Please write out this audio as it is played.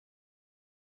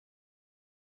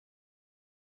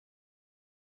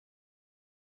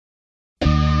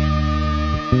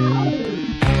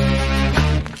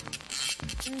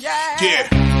Yeah.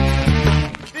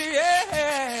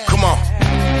 Come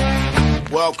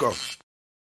on. Welcome.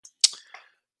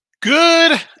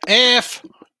 Good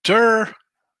afternoon.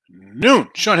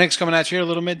 Sean Higgs coming at you here, a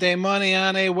little midday money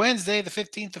on a Wednesday, the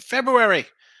 15th of February.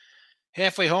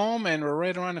 Halfway home, and we're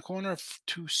right around the corner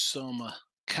to some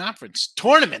conference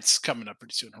tournaments coming up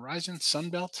pretty soon. Horizon,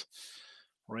 Sunbelt,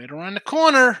 right around the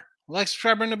corner. Like,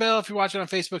 subscribe, ring the bell if you're watching on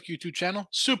Facebook, YouTube channel.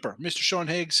 Super. Mr. Sean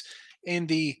Higgs in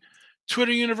the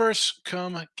Twitter universe.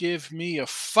 Come give me a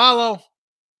follow.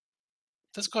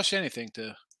 Doesn't cost you anything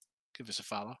to give us a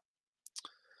follow.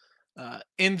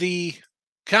 In the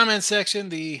comment section,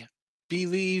 the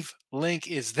Believe link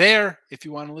is there if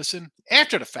you want to listen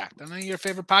after the fact on any of your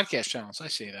favorite podcast channels. I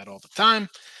say that all the time.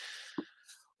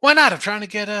 Why not? I'm trying to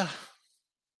get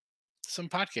some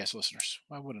podcast listeners.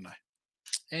 Why wouldn't I?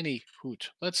 Any hoot.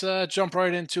 Let's jump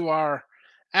right into our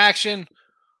action.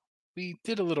 We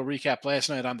did a little recap last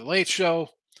night on the Late Show.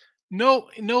 No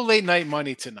late night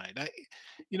money tonight.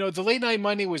 The late night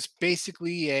money was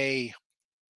basically a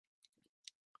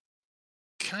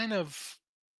kind of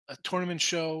a tournament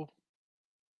show,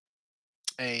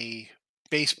 a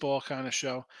baseball kind of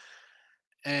show,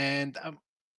 and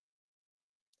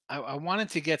I wanted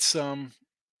to get some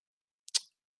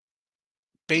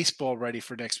baseball ready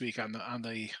for next week on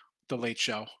the Late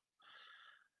Show.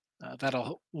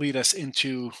 That'll lead us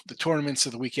into the tournaments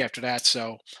of the week after that.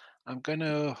 So I'm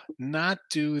gonna not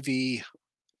do the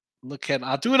look at.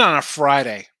 I'll do it on a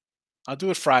Friday. I'll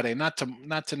do it Friday, not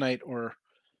tonight or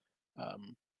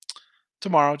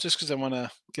tomorrow, just because I want to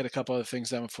get a couple other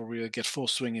things done before we get full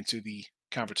swing into the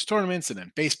conference tournaments, and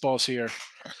then baseball's here.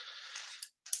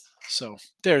 So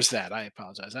there's that. I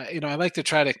apologize. I like to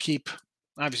try to keep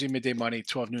obviously midday money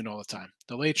 12 noon all the time.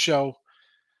 The Late Show,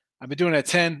 I've been doing it at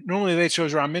 10. Normally late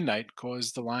shows around midnight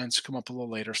because the lines come up a little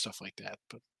later, stuff like that.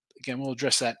 But again, we'll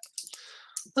address that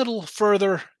a little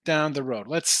further down the road.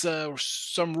 Let's some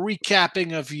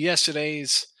recapping of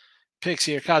yesterday's picks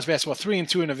here. College basketball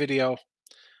 3-2 in a video.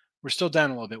 We're still down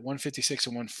a little bit, 156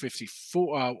 and 154,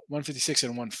 156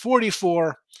 and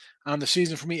 144 on the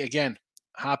season for me. Again,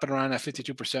 hopping around that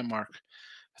 52% mark,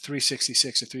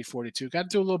 366 and 342. Got to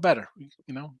do a little better.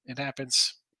 It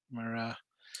happens. We're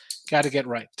got to get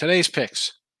right. Today's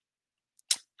picks,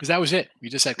 because that was it. We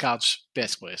just had college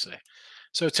basketball yesterday.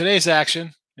 So today's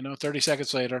action, 30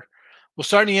 seconds later, we'll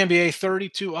start in the NBA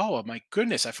 32. Oh, my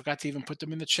goodness. I forgot to even put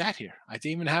them in the chat here. I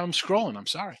didn't even have them scrolling. I'm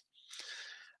sorry.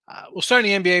 We'll start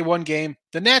in the NBA one game.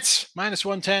 The Nets, minus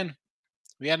 110.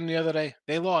 We had them the other day.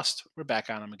 They lost. We're back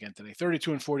on them again today.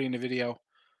 32 and 40 in the video.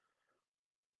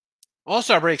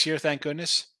 All-Star breaks here, thank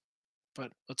goodness.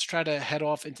 But let's try to head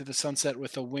off into the sunset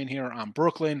with a win here on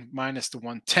Brooklyn, minus the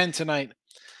 110 tonight.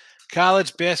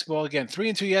 College basketball, again,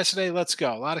 3-2 yesterday. Let's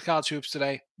go. A lot of college hoops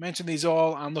today. Mentioned these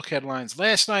all on Look Headlines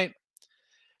last night.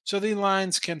 So the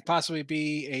lines can possibly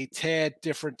be a tad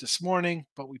different this morning,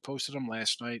 but we posted them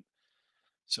last night.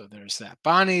 So there's that.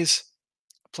 Bonnie's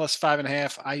plus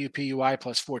 5.5. IUPUI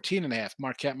plus 14.5.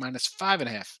 Marquette minus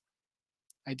 5.5.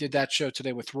 I did that show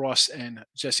today with Ross and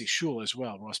Jesse Shule as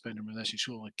well. Ross Bender and Jesse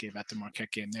Shule gave out the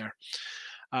Marquette game there.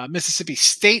 Mississippi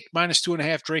State minus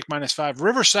 2.5. Drake minus 5.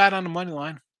 Riverside on the money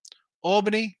line.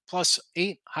 Albany plus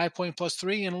 8. High Point plus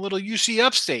 3. And a little UC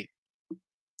Upstate.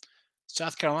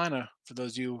 South Carolina, for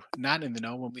those of you not in the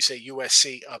know, when we say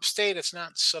USC Upstate, it's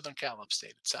not Southern Cal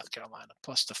Upstate. It's South Carolina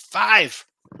plus the 5.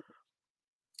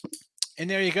 And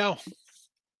there you go.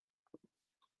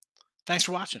 Thanks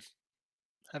for watching.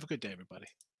 Have a good day, everybody.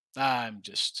 I'm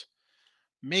just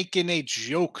making a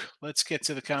joke. Let's get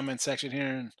to the comment section here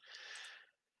and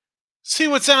see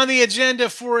what's on the agenda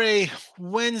for a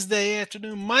Wednesday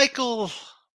afternoon. Michael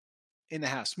in the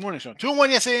house. Morning show. 2-1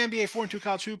 yesterday, NBA 4-2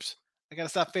 college hoops. I got to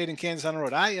stop fading Kansas on the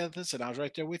road. Listen, I was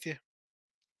right there with you.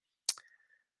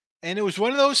 And it was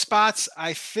one of those spots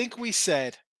I think we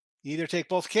said you either take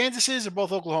both Kansases or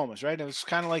both Oklahomas, right? It was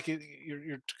kind of like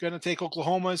you're going to take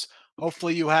Oklahomas.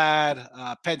 Hopefully you had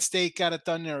Penn State got it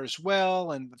done there as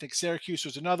well. And I think Syracuse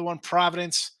was another one.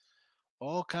 Providence,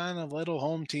 all kind of little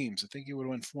home teams. I think you would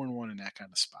have went 4-1 in that kind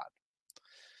of spot.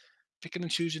 Picking and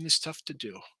choosing is tough to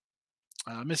do.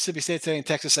 Mississippi State today and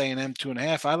Texas A&M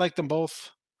 2.5. I like them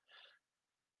both.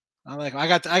 I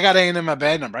got A&M my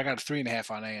bad number. I got a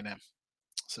 3.5 on A&M.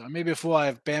 So maybe before I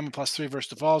have Bama plus 3 versus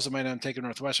the Vols, I might end up taking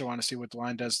Northwestern. I want to see what the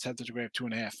line does. 10th degree of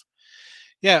 2.5.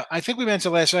 Yeah, I think we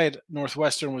mentioned last night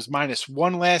Northwestern was minus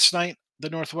 1 last night, the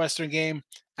Northwestern game.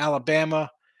 Alabama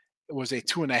was a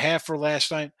 2.5 for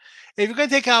last night. If you're going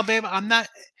to take Alabama, I'm not.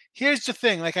 Here's the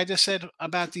thing. Like I just said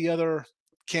about the other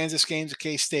Kansas games,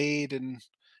 K-State and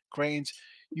Cranes,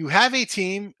 you have a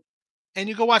team and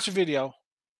you go watch a video,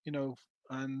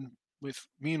 on with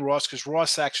me and Ross, because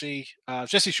Ross actually,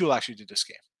 Jesse Shule actually did this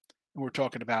game. And we're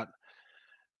talking about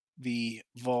the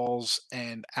Vols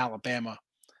and Alabama.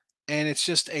 And it's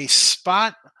just a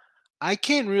spot. I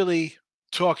can't really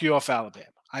talk you off Alabama.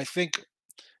 I think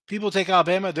people take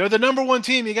Alabama. They're the number one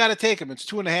team. You got to take them. It's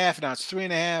 2.5. Now it's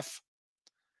 3.5.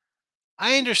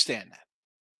 I understand that.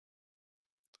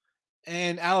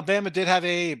 And Alabama did have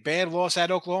a bad loss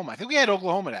at Oklahoma. I think we had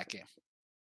Oklahoma that game.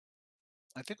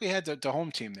 I think we had the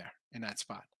home team there in that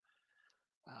spot.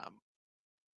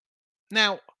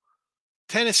 Now,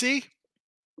 Tennessee,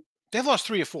 they've lost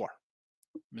 3 or 4.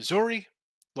 Missouri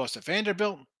lost to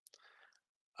Vanderbilt,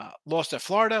 lost at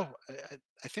Florida.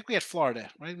 I think we had Florida,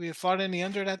 right? We had Florida in the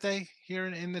under that day here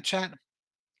in the chat.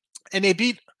 And they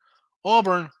beat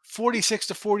Auburn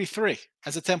 46-43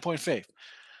 as a 10-point fave.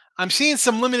 I'm seeing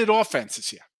some limited offenses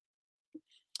here.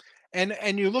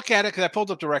 And you look at it, because I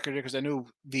pulled up the record here because I knew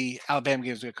the Alabama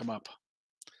game was going to come up.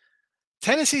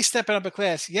 Tennessee stepping up a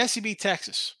class. Yes, he beat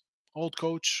Texas. Old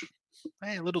coach.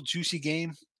 A little juicy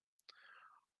game.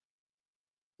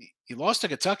 You lost to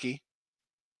Kentucky.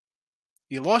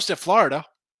 You lost at Florida.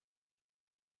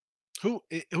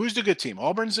 Who's the good team?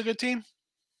 Auburn's a good team?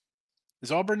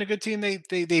 Is Auburn a good team?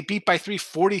 They beat by 3,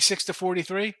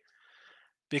 46-43?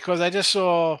 Because I just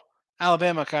saw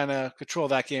Alabama kind of control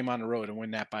that game on the road and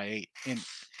win that by 8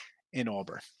 in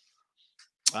Auburn.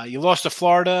 You lost to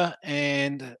Florida,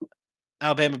 and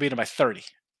Alabama beat them by 30.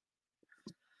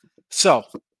 So,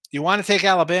 you want to take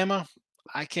Alabama?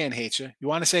 I can't hate you. You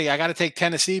want to say, I got to take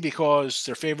Tennessee because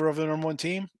they're favor of the number one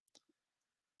team?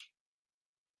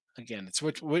 Again, it's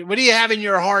what do you have in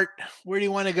your heart? Where do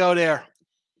you want to go there?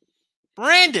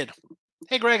 Brandon.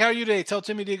 Hey, Greg, how are you today? Tell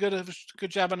Timmy did a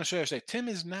good job on the show yesterday. Tim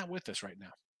is not with us right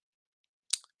now.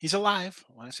 He's alive.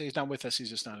 When I say he's not with us, he's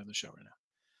just not in the show right now.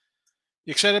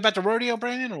 You excited about the rodeo,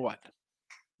 Brandon, or what?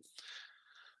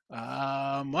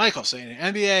 Michael saying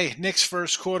NBA Knicks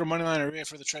first quarter money line area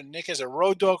for the trend. Nick has a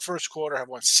road dog first quarter. Have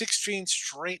won 16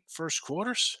 straight first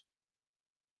quarters.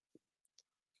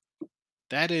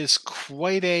 That is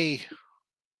quite a.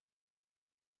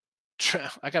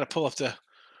 I got to pull up the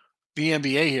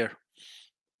NBA here.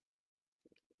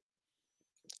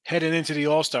 Heading into the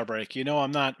All-Star break,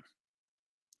 I'm not.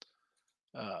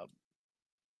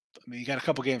 You got a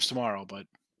couple games tomorrow, but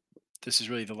this is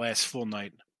really the last full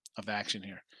night of action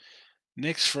here.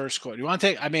 Knicks first quarter. You want to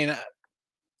take? I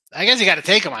guess you got to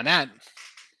take him on that.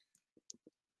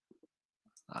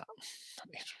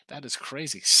 That is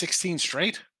crazy. 16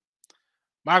 straight.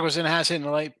 Marco's in the house hitting the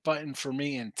like button for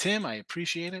me and Tim. I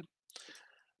appreciate it.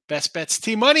 Best bets.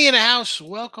 T-Money in the house.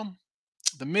 Welcome.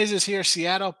 The Miz is here.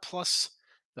 Seattle plus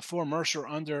the 4 Mercer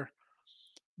under.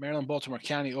 Maryland, Baltimore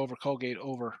County over. Colgate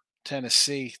over.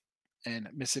 Tennessee and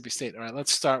Mississippi State. All right,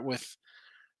 let's start with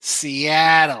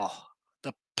Seattle.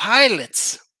 The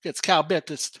Pilots gets Cal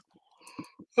Baptist.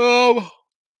 All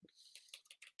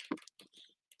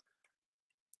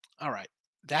right.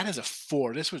 That is a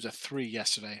 4. This was a 3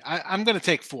 yesterday. I'm going to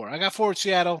take 4. I got 4 at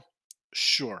Seattle.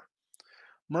 Sure.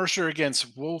 Mercer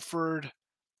against Wolford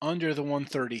under the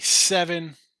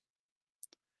 137.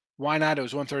 Why not? It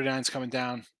was 139's coming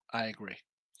down. I agree.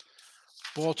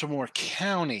 Baltimore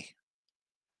County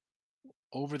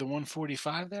over the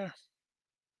 145 there.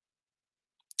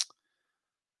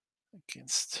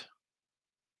 Against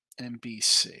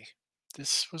NBC.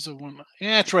 This was a one.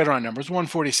 Yeah, it's right around numbers.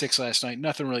 146 last night.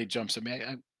 Nothing really jumps at me.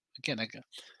 I kind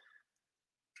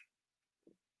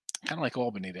of like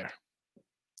Albany there.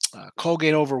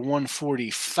 Colgate over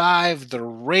 145. The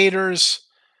Raiders.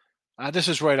 This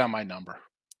is right on my number.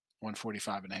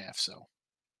 145.5. So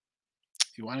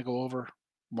you want to go over?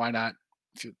 Why not?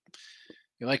 If you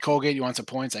like Colgate, you want some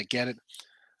points. I get it.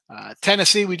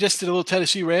 Tennessee. We just did a little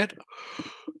Tennessee red.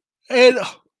 And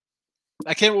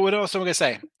I can't. What else am I going to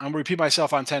say? I'm going to repeat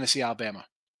myself on Tennessee, Alabama.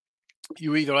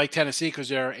 You either like Tennessee because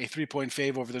they're a 3-point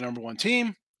fave over the number one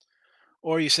team,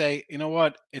 or you say, you know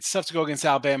what? It's tough to go against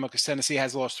Alabama because Tennessee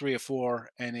has lost 3 or 4,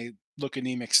 and they look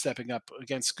anemic stepping up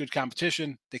against good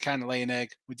competition. They kind of lay an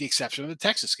egg, with the exception of the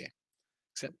Texas game.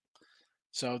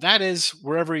 So that is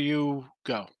wherever you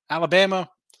go. Alabama,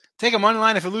 take a money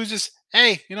line. If it loses,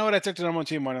 hey, you know what? I took the number one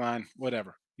team money line.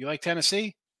 Whatever. You like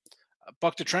Tennessee?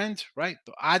 Buck the trend, right?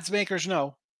 The odds makers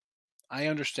know. I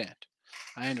understand.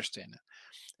 that.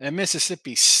 And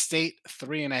Mississippi State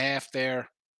 3.5 there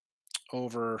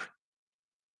over.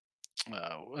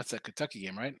 What's that Kentucky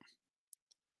game, right?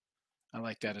 I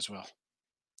like that as well.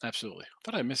 Absolutely. I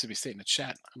thought I had Mississippi State in the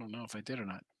chat. I don't know if I did or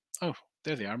not. Oh,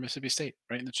 there they are. Mississippi State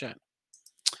right in the chat.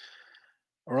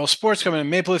 Oral Sports coming in.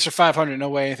 Maple Leafs are 500. No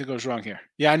way anything goes wrong here.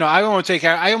 Yeah, I know. I almost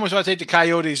want to take the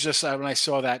Coyotes just when I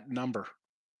saw that number.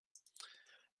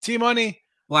 T-Money.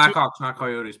 Blackhawks, not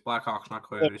Coyotes. Blackhawks, not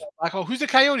Coyotes. Blackhawks. Who's the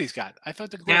Coyotes got? I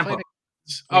thought the Tampa.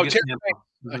 Oh, Tampa.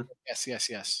 Okay,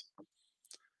 yes.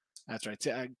 That's right.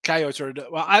 Coyotes are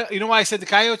you know why I said the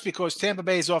Coyotes? Because Tampa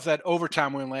Bay is off that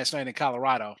overtime win last night in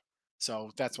Colorado,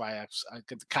 so that's why I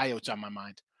got the Coyotes on my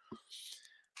mind.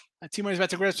 T-Money's about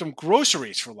to grab some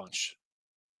groceries for lunch.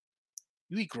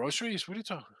 You eat groceries? What are you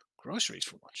talking? Groceries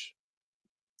for lunch?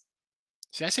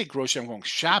 See, I say grocery. I'm going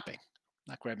shopping,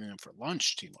 not grabbing them for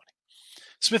lunch. T-Money.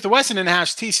 Smith & Wesson in the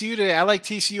house. TCU today. I like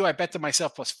TCU. I bet to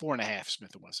myself plus 4.5.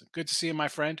 Smith & Wesson. Good to see you, my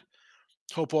friend.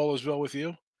 Hope all is well with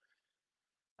you.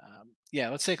 Yeah,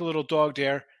 let's take a little dog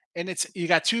dare. And you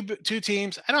got two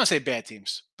teams. I don't want to say bad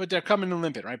teams, but they're coming to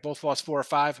limping, right? Both lost 4 or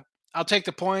 5. I'll take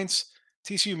the points.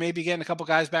 TCU may be getting a couple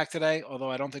guys back today, although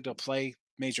I don't think they'll play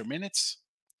major minutes.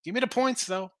 Give me the points,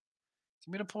 though.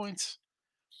 Give me the points.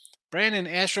 Brandon,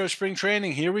 Astro spring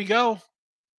training. Here we go.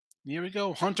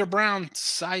 Hunter Brown,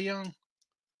 Cy Young,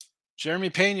 Jeremy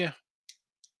Pena.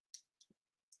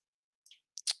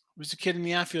 Who's the kid in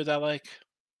the outfield I like?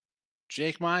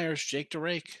 Jake Myers, Jake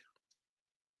DeRake.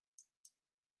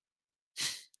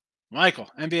 Michael,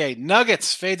 NBA.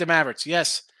 Nuggets, fade the Mavericks.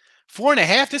 Yes.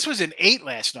 4.5. This was an 8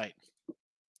 last night.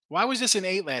 Why was this an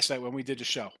 8 last night when we did the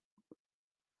show?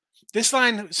 This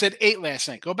line said 8 last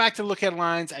night. Go back to look at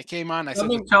lines. I came on.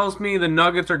 Something tells me the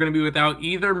Nuggets are going to be without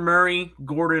either Murray,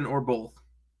 Gordon, or both.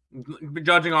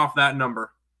 Judging off that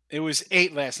number. It was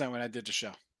 8 last night when I did the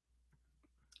show.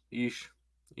 Yeesh.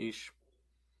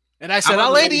 And I said,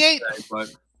 I'll lay the 8.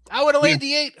 But I would have laid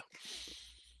the 8.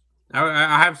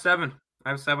 I have 7. I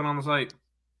have 7 on the site.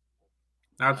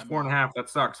 Now it's 4.5. That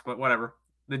sucks, but whatever.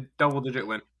 The double-digit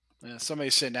win. Yeah,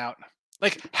 somebody's sitting out.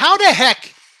 Like, how the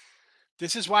heck?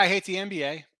 This is why I hate the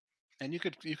NBA. And you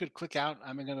could click out.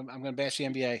 I'm gonna bash the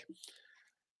NBA.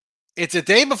 It's a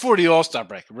day before the All-Star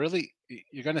break. Really,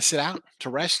 you're gonna sit out to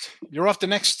rest? You're off the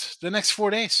next 4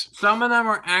 days. Some of them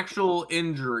are actual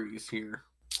injuries here,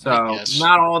 so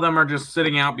not all of them are just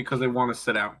sitting out because they want to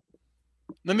sit out.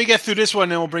 Let me get through this one,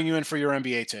 and then we'll bring you in for your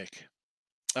NBA take.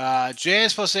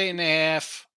 Jazz plus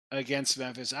 8.5 against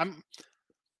Memphis.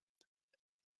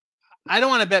 I don't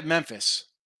want to bet Memphis,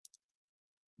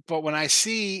 but when I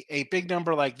see a big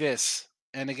number like this,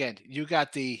 and again, you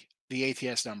got the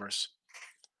ATS numbers.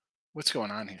 What's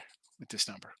going on here with this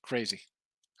number? Crazy.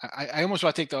 I almost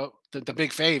want to take the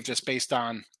big fave just based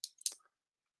on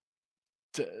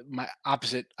my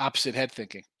opposite head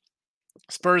thinking.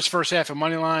 Spurs first half of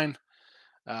money line.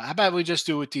 How about we just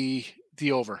do with the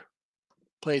over?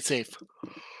 Play it safe.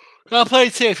 I'll play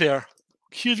it safe here.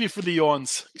 Excuse me for the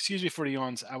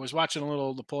yawns. I was watching a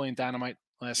little Napoleon Dynamite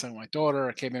last night with my daughter.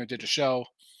 I came in and did a show,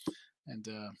 and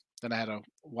then I had to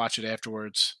watch it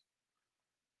afterwards.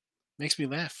 Makes me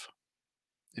laugh.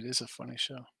 It is a funny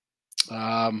show.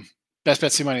 Best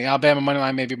bet, see money. Alabama money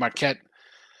line, maybe Marquette.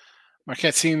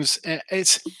 Marquette seems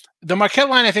the Marquette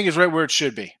line. I think is right where it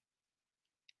should be.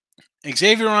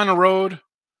 Xavier on the road.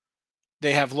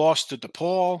 They have lost to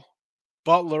DePaul,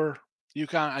 Butler,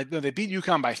 UConn. I know they beat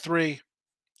UConn by 3.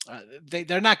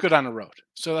 They're not good on the road,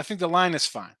 so I think the line is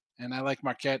fine. And I like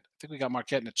Marquette. I think we got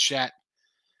Marquette in the chat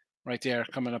right there,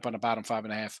 coming up on the bottom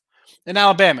 5.5. In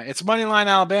Alabama, it's money line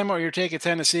Alabama, or you're taking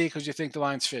Tennessee because you think the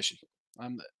line's fishy.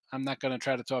 I'm not going to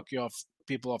try to talk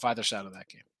people off either side of that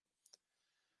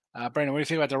game. Brandon, what do you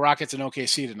think about the Rockets and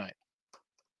OKC tonight?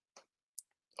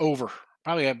 Over.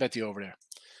 Probably I bet the over there.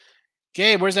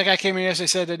 Gabe, where's that guy came in yesterday?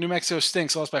 Said that New Mexico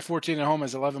stinks. Lost by 14 at home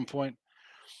as 11-point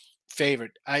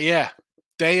favorite. Yeah.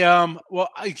 They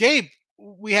Gabe,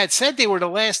 we had said they were the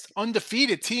last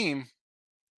undefeated team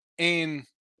in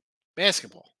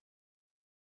basketball.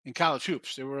 In college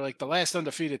hoops. They were like the last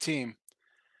undefeated team.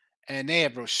 And they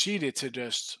have proceeded to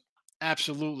just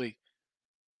absolutely.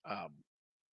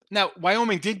 Now,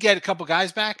 Wyoming did get a couple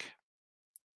guys back,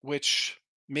 which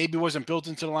maybe wasn't built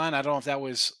into the line. I don't know if that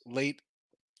was late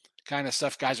kind of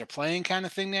stuff guys are playing kind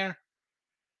of thing there,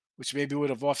 which maybe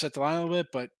would have offset the line a little bit.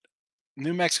 But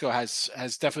New Mexico has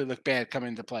definitely looked bad coming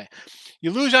into play.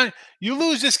 You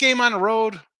lose this game on the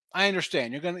road. I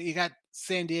understand. You got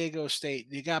San Diego State,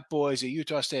 you got Boise,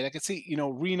 Utah State. I can see,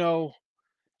 Reno.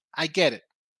 I get it.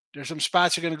 There's some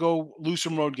spots you're going to go lose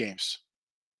some road games.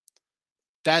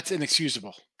 That's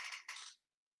inexcusable.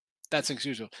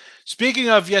 Speaking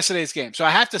of yesterday's game, so I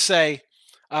have to say,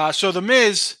 so the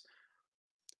Miz,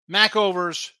 Mac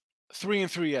overs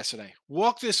 3-3 yesterday.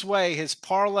 Walk this way, his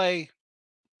parlay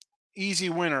easy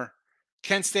winner,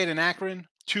 Kent State and Akron,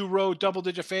 2 road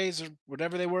double-digit faves or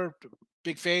whatever they were,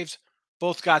 big faves.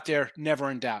 Both got there,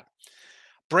 never in doubt.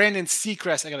 Brandon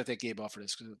Seacrest, I got to take Gabe off for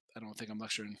this because I don't think I'm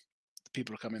lecturing. The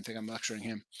people who come in think I'm lecturing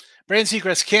him. Brandon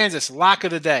Seacrest, Kansas, lock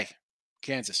of the day.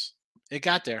 Kansas. It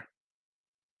got there.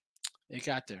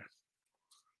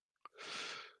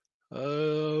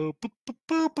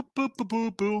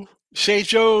 St.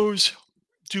 Joe's,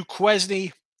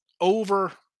 Duquesne,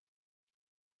 over.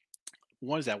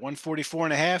 What is that,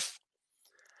 144.5?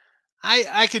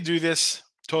 I could do this.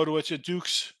 Total with you.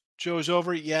 Dukes, Joe's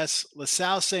over. Yes.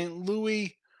 LaSalle, St.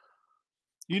 Louis.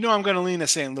 You know I'm going to lean to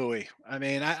St. Louis. I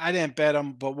mean, I didn't bet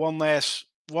them, but one last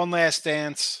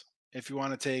dance if you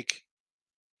want to take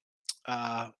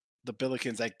the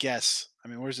Billikens, I guess. I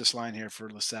mean, where's this line here for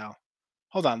LaSalle?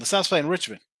 Hold on. LaSalle's playing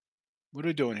Richmond. What are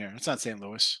we doing here? It's not St.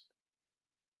 Louis.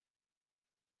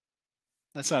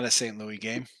 That's not a St. Louis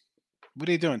game. What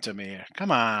are you doing to me here?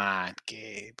 Come on,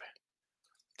 Gabe.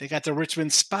 They got the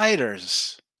Richmond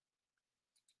Spiders.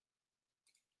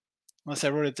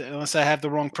 Unless I have the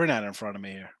wrong printout in front of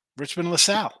me here. Richmond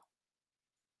LaSalle.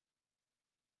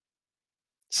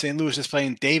 St. Louis is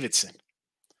playing Davidson.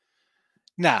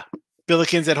 Now,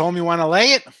 Billikens at home, you want to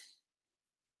lay it?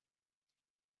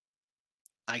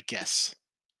 I guess.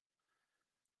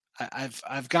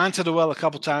 I've gone to the well a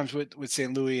couple times with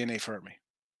St. Louis, and they've hurt me.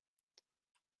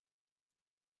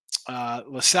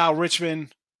 LaSalle,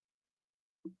 Richmond.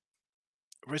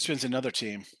 Richmond's another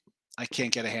team I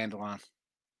can't get a handle on.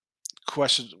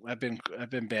 Questions. I've been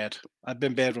bad. I've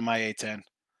been bad with my A10.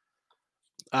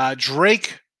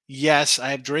 Drake, yes,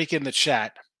 I have Drake in the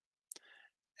chat,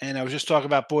 and I was just talking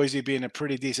about Boise being a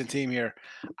pretty decent team here.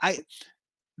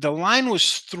 The line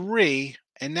was 3,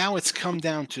 and now it's come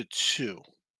down to 2.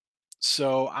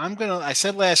 So I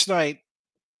said last night,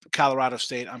 Colorado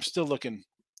State. I'm still looking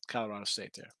Colorado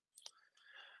State there.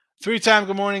 3-time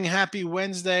good morning. Happy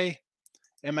Wednesday.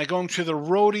 Am I going to the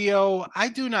rodeo? I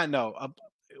do not know.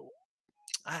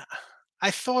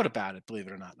 I thought about it, believe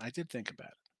it or not. I did think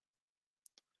about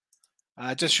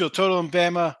it. Just show total in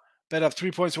Bama. Bet up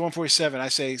 3 points to 147. I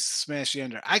say smash the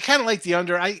under. I kind of like the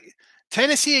under.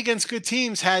 Tennessee against good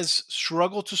teams has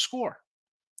struggled to score.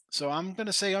 So I'm going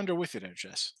to say under with you there,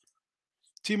 Jess.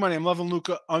 T-Money, I'm loving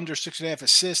Luka under 6.5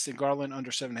 assists and Garland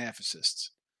under 7.5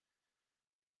 assists.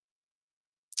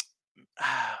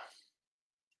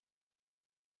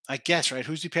 I guess, right?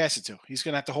 Who's he pass it to? He's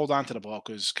going to have to hold on to the ball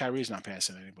because Kyrie's not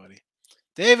passing anybody.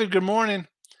 David, good morning.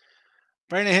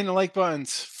 Brandon hitting the like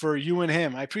buttons for you and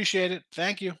him. I appreciate it.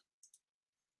 Thank you.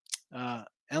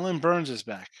 Ellen Burns is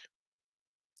back.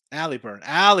 Allie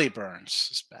Burns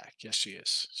is back. Yes, she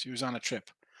is. She was on a trip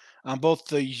on both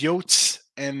the Yotes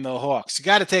and the Hawks. You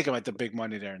got to take them at the big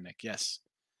money there, Nick. Yes.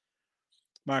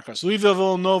 Marcos. Louisville,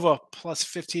 Villanova plus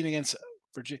 15 against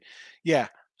Virginia. Yeah.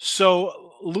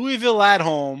 So Louisville at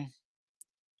home,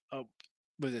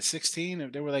 was it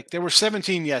 16? They were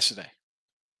 17 yesterday.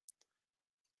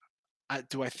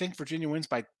 Do I think Virginia wins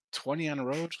by 20 on the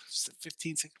road?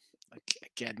 15?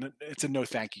 Again, it's a no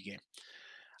thank you game.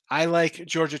 I like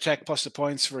Georgia Tech plus the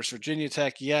points versus Virginia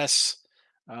Tech. Yes.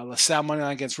 LaSalle money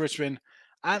line against Richmond.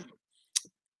 I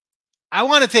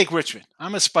want to take Richmond.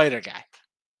 I'm a Spider guy.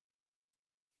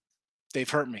 They've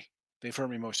hurt me. They've hurt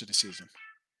me most of the season.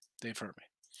 They've hurt me.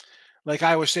 Like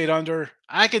Iowa State under.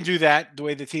 I can do that the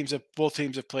way both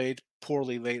teams have played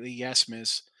poorly lately. Yes,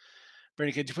 Miss.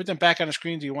 Bernie, could you put them back on the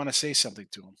screen? Do you want to say something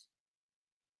to him?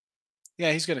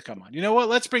 Yeah, he's going to come on. You know what?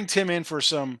 Let's bring Tim in for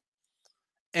some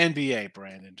NBA,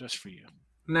 Brandon, just for you.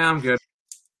 Nah, I'm good.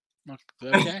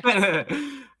 Okay.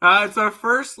 It's our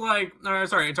first,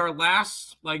 it's our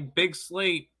last, big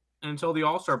slate until the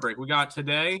All-Star break. We got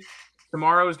today.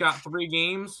 Tomorrow's got 3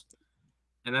 games,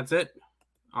 and that's it.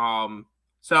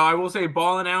 So I will say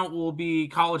balling out will be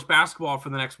college basketball for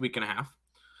the next week and a half.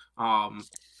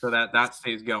 So that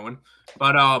stays going.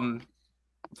 But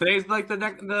today's I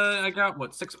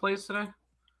got 6 plays today?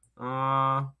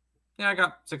 I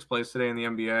got 6 plays today in the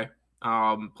NBA.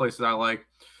 Places I like.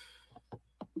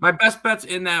 My best bet's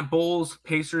in that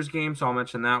Bulls-Pacers game, so I'll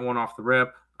mention that one off the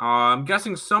rip. I'm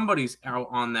guessing somebody's out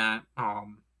on that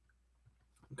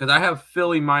because I have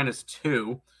Philly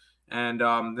 -2, and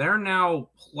they're now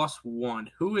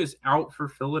 +1. Who is out for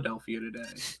Philadelphia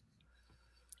today?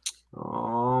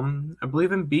 I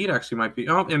believe Embiid actually might be.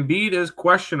 Oh, Embiid is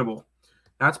questionable.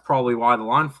 That's probably why the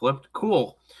line flipped.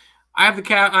 Cool. I have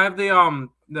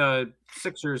the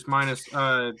Sixers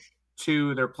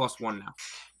 -2. They're +1 now.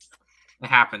 It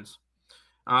happens.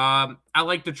 I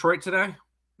like Detroit today.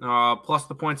 Plus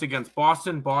the points against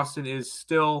Boston. Boston is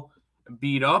still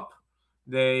beat up.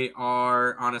 They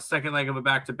are on a second leg of a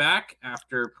back-to-back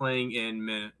after playing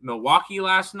in Milwaukee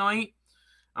last night.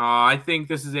 I think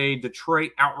this is a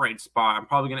Detroit outright spot. I'm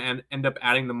probably going to end up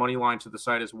adding the money line to the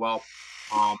site as well.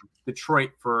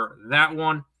 Detroit for that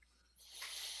one.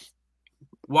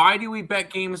 Why do we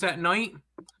bet games at night?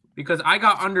 because I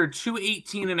got under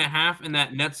 218.5 in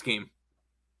that Nets game.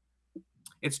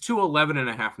 It's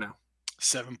 211.5 now.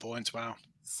 7 points. Wow.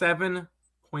 7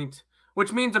 point,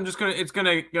 which means it's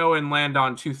gonna go and land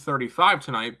on 235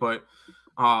 tonight. But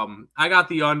I got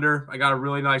the under. I got a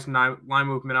really nice line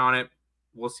movement on it.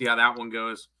 We'll see how that one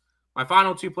goes. My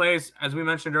final two plays, as we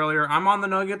mentioned earlier, I'm on the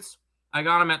Nuggets. I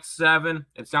got them at 7.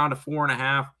 It's down to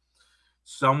 4.5.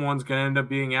 Someone's going to end up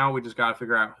being out. We just got to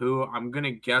figure out who. I'm going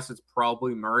to guess it's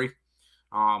probably Murray,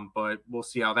 but we'll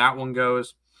see how that one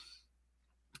goes.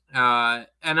 And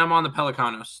I'm on the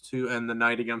Pelicanos to end the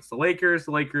night against the Lakers.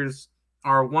 The Lakers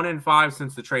are 1-5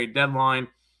 since the trade deadline.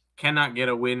 Cannot get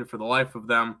a win for the life of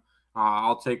them.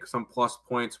 I'll take some plus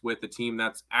points with the team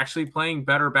that's actually playing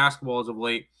better basketball as of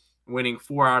late, winning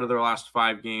 4 out of their last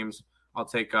 5 games. I'll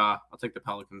take the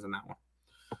Pelicans in that one.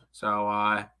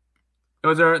 So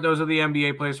those are the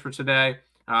NBA plays for today.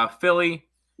 Philly,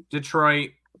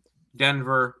 Detroit,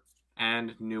 Denver,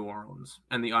 and New Orleans,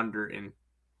 and the under in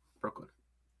Brooklyn.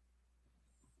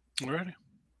 Alrighty.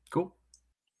 Cool.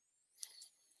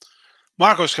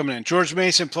 Marco's coming in. George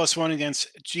Mason +1 against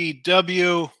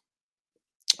GW.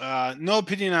 No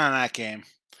opinion on that game.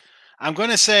 I'm going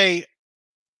to say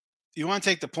you want to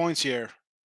take the points here.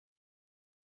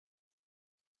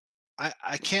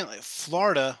 I can't.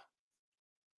 Florida,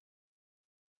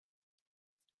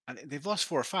 they've lost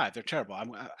 4 or 5. They're terrible.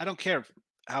 I don't care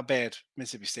how bad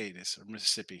Mississippi State is, or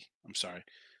Mississippi. I'm sorry.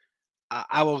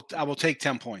 I will take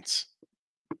 10 points.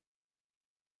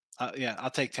 Yeah, I'll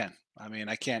take 10. I mean,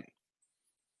 I can't.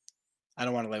 I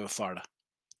don't want to lay with Florida.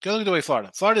 Go look at the way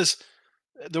Florida's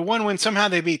the one win. Somehow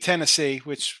they beat Tennessee,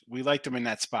 which we liked them in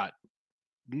that spot.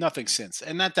 Nothing since,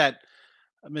 and not that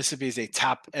Mississippi is a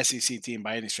top SEC team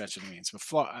by any stretch of the means, but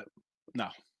Florida, no.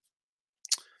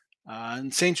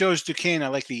 And St. Joe's Duquesne, I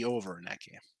like the over in that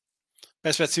game.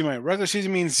 Best bet team regular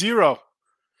season means 0.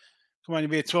 Come on, you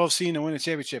be a 12 seed and win a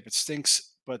championship. It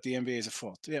stinks, but the NBA is a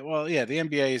fault. Yeah, well, yeah, the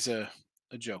NBA is a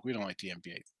joke. We don't like the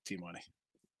NBA team money.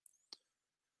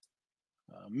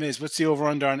 Miz, what's the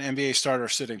over-under on NBA starter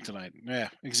sitting tonight? Yeah,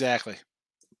 exactly.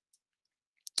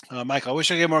 Michael, I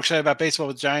wish I could get more excited about baseball,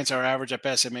 but the Giants are average at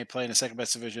best. They may play in the second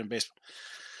best division in baseball.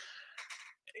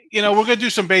 We're going to do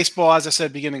some baseball, as I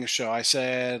said, beginning of the show. I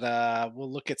said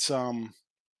we'll look at some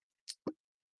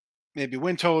maybe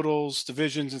win totals,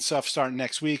 divisions, and stuff starting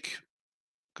next week,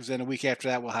 because then a week after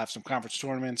that we'll have some conference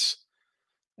tournaments.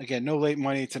 Again, no late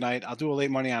money tonight. I'll do a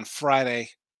late money on Friday,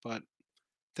 but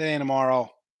today and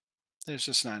tomorrow, there's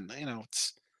just not. I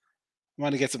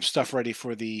want to get some stuff ready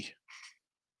for the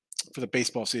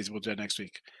baseball season. We'll do it next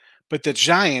week. But the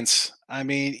Giants, I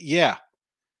mean, yeah,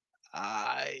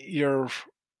 you're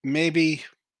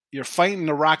fighting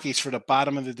the Rockies for the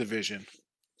bottom of the division.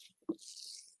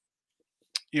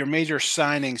 Your major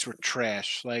signings were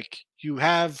trash. Like, you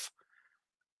have,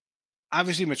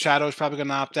 obviously Machado is probably going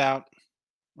to opt out,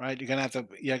 right? You're going to have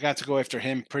to, got to go after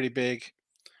him pretty big.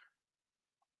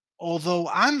 Although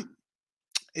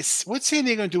what's San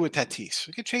Diego going to do with Tatis?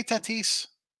 We could trade Tatis.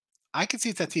 I could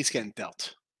see Tatis getting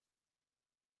dealt.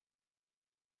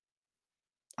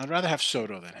 I'd rather have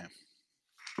Soto than him.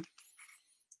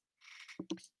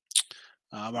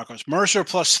 Marcos Mercer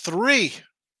 +3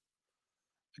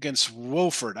 against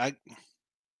Wofford.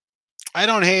 I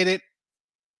don't hate it.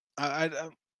 I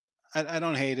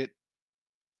don't hate it.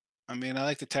 I mean, I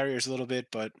like the Terriers a little bit,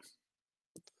 but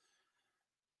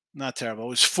not terrible. It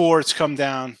was 4. It's come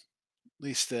down. At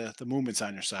least the movement's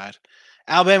on your side.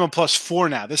 Alabama +4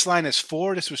 now. This line is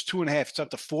 4. This was 2.5. It's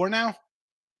up to 4 now.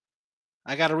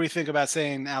 I got to rethink about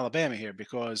saying Alabama here,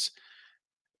 because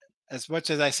as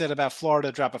much as I said about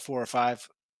Florida drop at 4 or 5,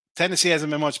 Tennessee hasn't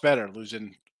been much better,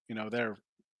 losing, their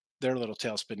little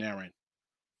tailspin there.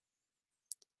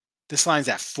 This line's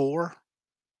at 4.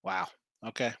 Wow.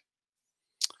 Okay.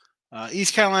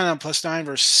 East Carolina +9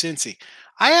 versus Cincy.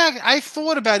 I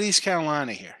thought about East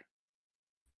Carolina here.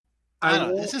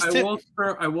 I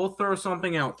will throw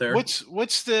something out there.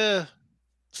 What's the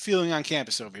feeling on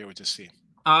campus over here with this team?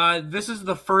 This is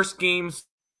the first game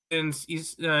since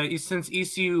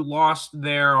ECU lost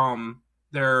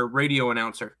their radio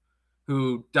announcer,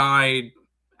 who died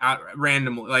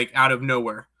randomly, like out of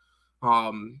nowhere.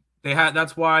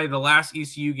 That's why the last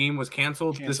ECU game was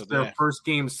canceled. This is their first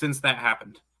game since that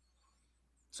happened.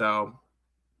 So,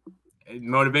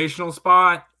 motivational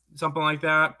spot, something like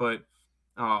that. But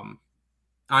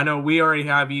I know we already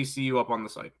have ECU up on the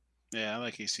site. Yeah, I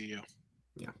like ECU.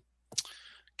 Yeah.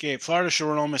 Okay, Florida should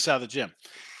run almost out of the gym.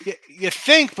 You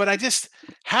think, but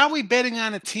how are we betting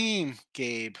on a team,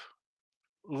 Gabe?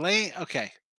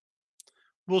 Okay.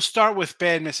 We'll start with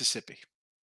bad Mississippi.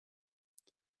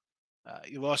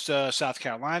 You lost to South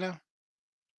Carolina.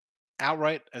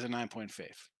 outright as a 9-point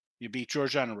fave. You beat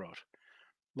Georgia on the road.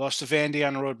 Lost to Vandy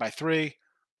on the road by 3.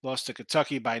 Lost to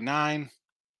Kentucky by 9.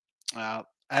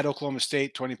 At Oklahoma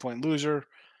State, 20-point loser.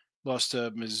 Lost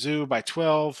to Mizzou by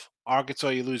 12. Arkansas,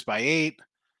 you lose by 8.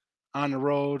 On the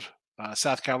road.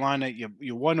 South Carolina,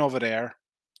 you won over there.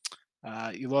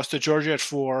 You lost to Georgia at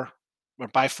 4, or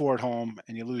by 4 at home,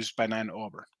 and you lose by 9 to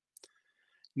Auburn.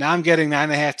 Now I'm getting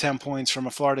 9.5, 10 points from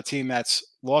a Florida team that's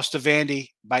lost to Vandy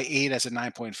by 8 as a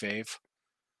 9-point fave.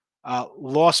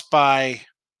 Lost by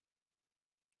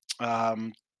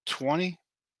 20,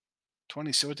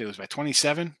 so what they lose by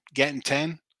 27, getting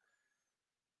 10.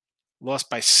 Lost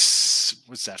by,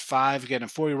 5, getting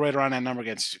 4. You're right around that number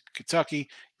against Kentucky.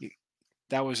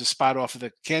 That was a spot off of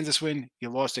the Kansas win. You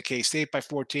lost to K-State by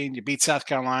 14. You beat South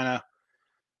Carolina.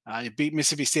 You beat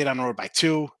Mississippi State on the road by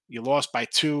 2. You lost by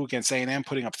 2 against A&M,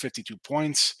 putting up 52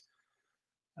 points.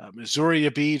 Missouri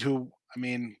you beat,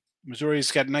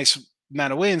 Missouri's got a nice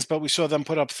amount of wins, but we saw them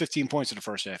put up 15 points in the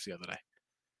first half the other day.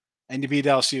 And you beat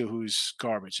LSU, who's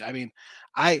garbage. Do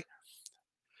I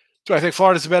think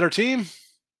Florida's a better team?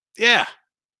 Yeah.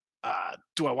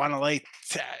 Do I want to lay?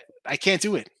 I can't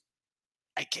do it.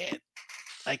 I can't.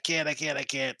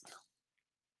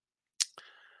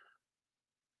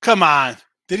 Come on.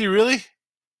 Did he really?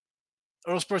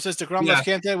 Earl Sports says DeGrom left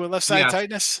Kante with left side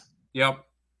tightness? Yep.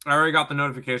 I already got the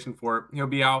notification for it. He'll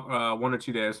be out 1 or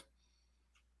 2 days.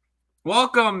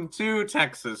 Welcome to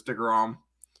Texas, DeGrom.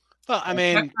 Well,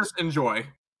 Texas, enjoy.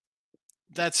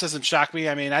 That doesn't shock me.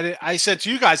 I said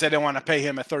to you guys I didn't want to pay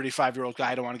him a 35-year-old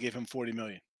guy. I don't want to give him $40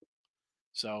 million.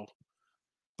 So,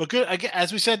 but good. Again,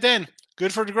 as we said then,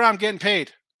 good for DeGrom getting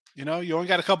paid. You only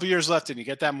got a couple years left and you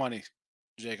get that money,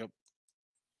 Jacob.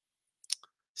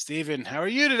 Steven, how are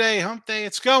you today? Hump day.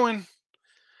 It's going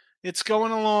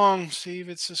along, Steve.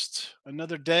 It's just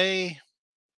another day.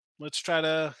 Let's try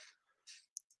to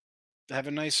have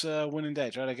a nice winning day.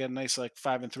 Try to get a nice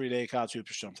 5-3 day college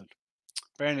hoops or something.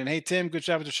 Brandon, hey Tim, good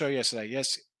job at the show yesterday.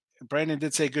 Yes, Brandon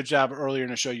did say good job earlier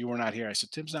in the show. You were not here. I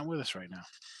said Tim's not with us right now.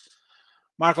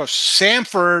 Marco,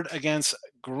 Samford against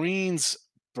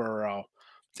Greensboro.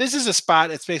 This is a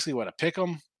spot. It's basically what, a pick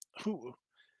 'em.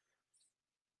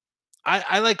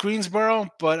 I like Greensboro,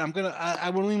 but I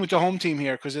will lean with the home team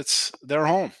here because it's their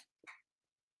home.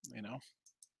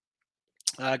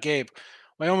 Gabe,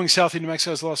 Wyoming's healthy. New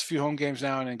Mexico's lost a few home games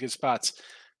now and in good spots.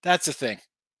 That's the thing.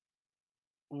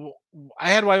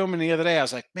 I had Wyoming the other day. I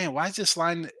was like, man, why is this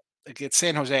line against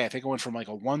San Jose? I think it went from a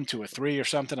 1 to a 3 or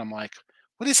something. I'm like,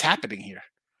 what is happening here?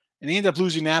 And he ended up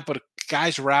losing that, but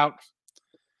guys were out.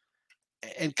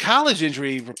 And college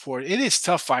injury report, it is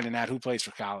tough finding out who plays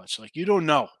for college. You don't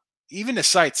know. Even the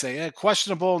sites say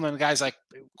questionable, and then the guy's like,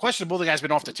 questionable, the guy's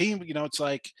been off the team. It's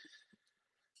like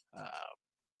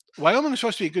Wyoming was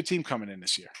supposed to be a good team coming in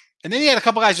this year. And then he had a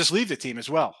couple guys just leave the team as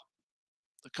well.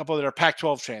 A couple that are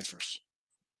Pac-12 transfers.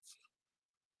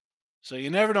 So you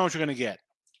never know what you're going to get.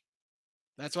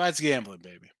 That's why it's gambling,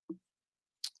 baby.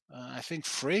 I think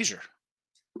Frazier.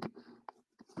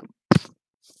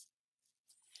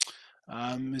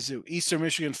 Mizzou. Eastern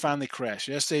Michigan finally crashed.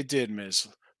 Yes, they did, Ms.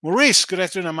 Maurice, good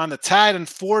afternoon. I'm on the Tide and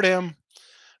Fordham.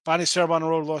 Bonnie Serb on the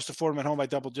road lost to Fordham at home by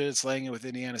double digits, laying it with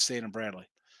Indiana State and Bradley.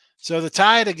 So the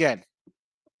Tide, again,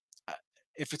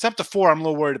 if it's up to 4, I'm a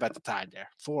little worried about the Tide there.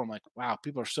 4, I'm like, wow,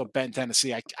 people are still betting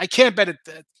Tennessee. I can't bet it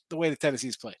the way the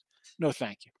Tennessee's played. No,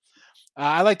 thank you.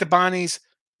 I like the Bonnies.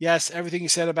 Yes, everything you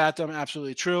said about them,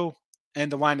 absolutely true.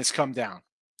 And the line has come down.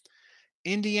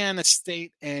 Indiana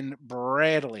State and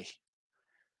Bradley.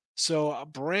 So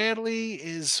Bradley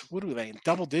is, what are we laying?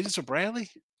 Double digits for Bradley?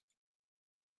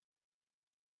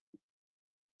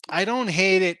 I don't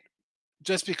hate it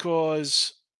just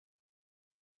because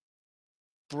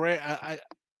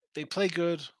they play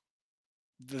good.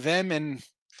 Them and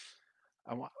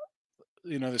the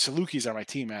Salukis are my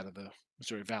team out of the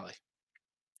Missouri Valley.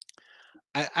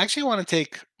 I actually want to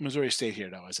take Missouri State here,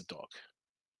 though, as a dog.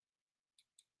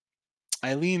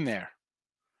 I lean there.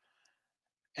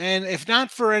 And if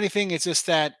not for anything, it's just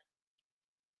that,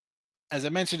 as I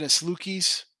mentioned, it's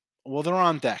Salukis. Well, they're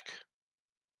on deck.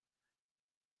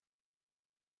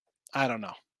 I don't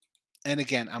know. And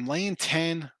again, I'm laying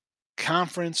 10,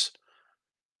 conference,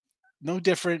 no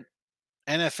different,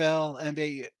 NFL,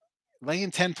 NBA.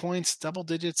 Laying 10 points, double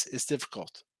digits is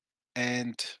difficult.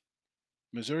 And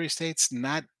Missouri State's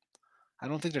not, I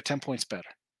don't think they're 10 points better.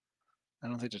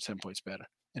 And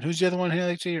who's the other one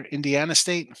here? Indiana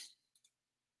State.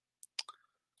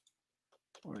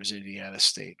 Where's Indiana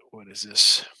State? What is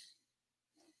this?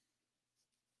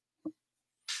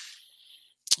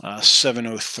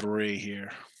 703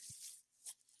 here.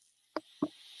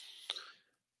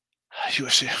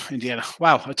 USC, Indiana.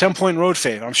 Wow, a 10-point road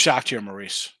fave. I'm shocked here,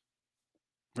 Maurice.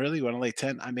 Really? You want to lay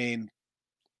 10? I mean,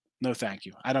 no thank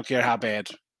you. I don't care how bad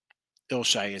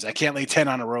Ilshai is. I can't lay 10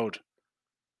 on a road.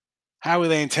 How are we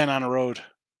laying 10 on a road?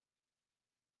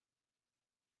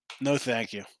 No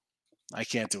thank you. I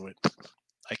can't do it.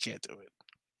 I can't do it.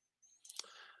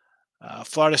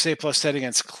 Florida State plus 10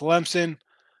 against Clemson.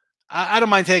 I don't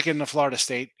mind taking the Florida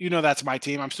State. You know that's my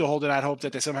team. I'm still holding out hope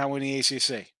that they somehow win the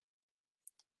ACC.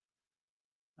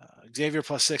 Xavier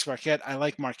plus 6 Marquette. I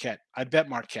like Marquette. I bet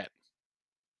Marquette.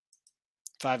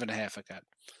 5.5 I got.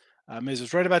 Miz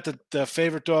was right about the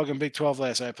favorite dog in Big 12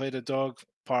 last night. I played a dog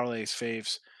parlays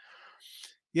faves.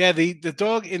 Yeah, the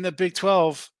dog in the Big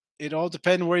 12, it all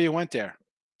depends where you went there,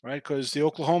 right? Because the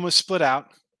Oklahoma split out.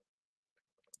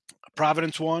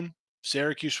 Providence won.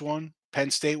 Syracuse won. Penn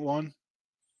State won.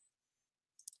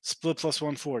 Split plus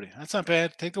 140. That's not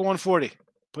bad. Take the 140.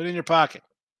 Put it in your pocket.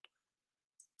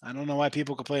 I don't know why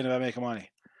people complain about making money.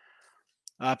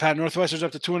 Pat, Northwestern's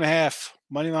up to 2.5.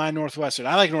 Money line Northwestern.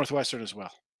 I like Northwestern as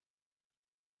well.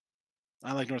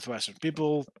 I like Northwestern.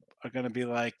 People are going to be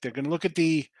like, they're going to look at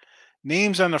the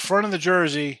names on the front of the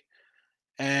jersey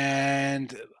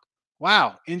and,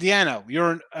 wow, Indiana.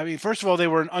 First of all, they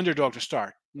were an underdog to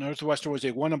start. Northwestern was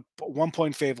a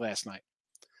 1-point fave last night.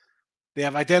 They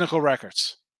have identical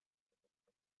records.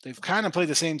 They've kind of played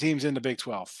the same teams in the Big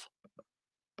 12.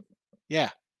 Yeah,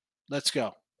 let's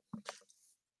go.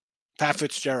 Pat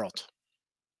Fitzgerald.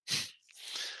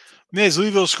 Miz,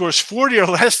 Louisville scores 40 or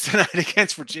less tonight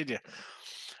against Virginia.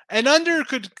 And under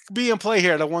could be in play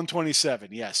here at a 127.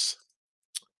 Yes.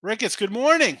 Ricketts, good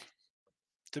morning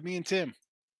to me and Tim.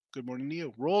 Good morning to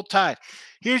you. Roll Tide.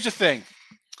 Here's the thing.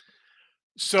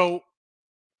 So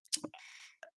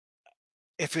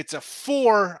if it's a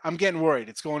 4, I'm getting worried.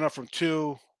 It's going up from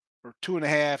 2 or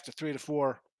 2.5 to 3 to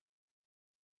 4.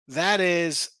 That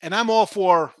is, and I'm all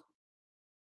for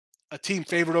a team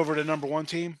favored over the number 1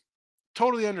 team.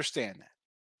 Totally understand that.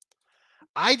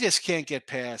 I just can't get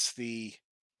past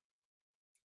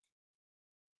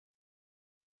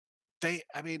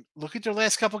look at their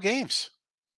last couple games.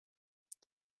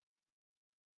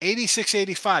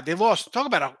 86-85. They lost. Talk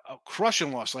about a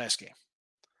crushing loss last game.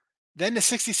 Then the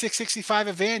 66-65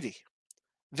 at Vandy.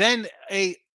 Then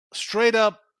a straight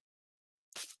up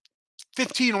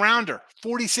 15-rounder,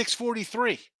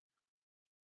 46-43.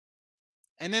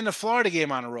 And then the Florida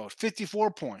game on the road,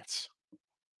 54 points.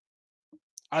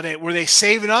 Were they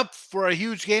saving up for a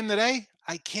huge game today?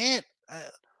 I can't.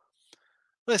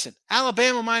 Listen,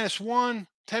 Alabama -1,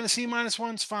 Tennessee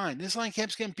 -1 is fine. This line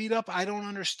keeps getting beat up. I don't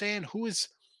understand who is.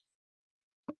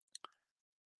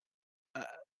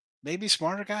 Maybe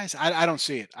smarter guys. I don't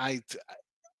see it. I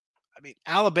mean,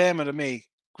 Alabama to me.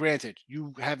 Granted,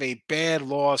 you have a bad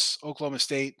loss. Oklahoma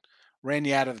State ran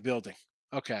you out of the building.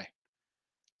 Okay.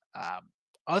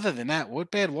 Other than that,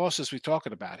 what bad losses are we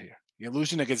talking about here? You're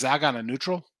losing to Gonzaga on a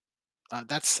neutral? I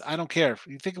don't care.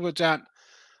 You think about that,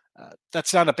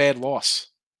 that's not a bad loss.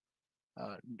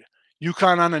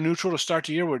 UConn on a neutral to start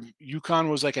the year where UConn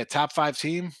was like a top 5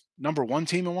 team, number 1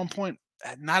 team at one point.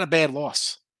 Not a bad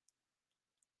loss.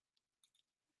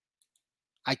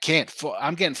 I can't.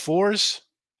 I'm getting 4s.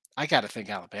 I got to think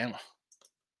Alabama.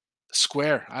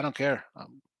 Square. I don't care.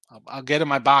 I'll get in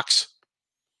my box.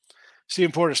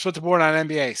 Stephen Porter, split the board on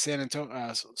NBA. San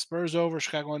Antonio, Spurs over,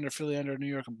 Chicago under, Philly under, New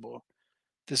York.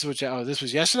 This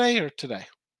was yesterday or today?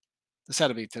 This had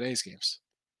to be today's games.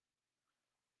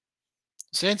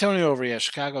 San Antonio over, yeah.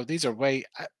 Chicago. These are way.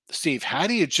 Steve, how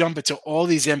do you jump into all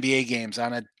these NBA games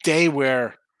on a day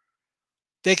where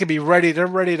they could be ready?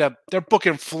 They're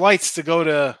booking flights to go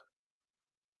to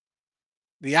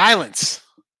the islands.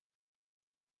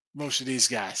 Most of these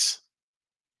guys.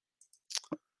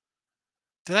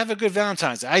 Did I have a good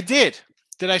Valentine's Day? I did.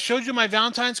 Did I show you my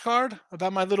Valentine's card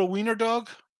about my little wiener dog?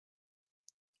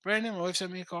 Brandon, my wife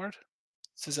sent me a card. It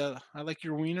says, I like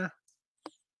your wiener.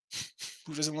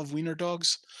 Who doesn't love wiener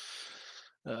dogs?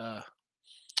 My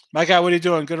guy, what are you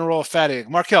doing? Going to roll a fatty.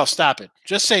 Markel, stop it.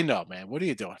 Just say no, man. What are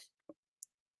you doing?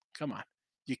 Come on.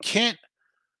 You can't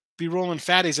be rolling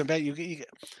fatties and bet.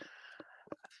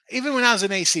 Even when I was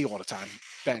in AC all the time,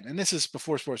 Ben, and this is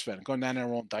before sports betting, going down there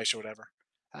rolling dice or whatever.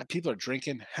 People are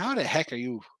drinking. How the heck are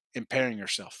you impairing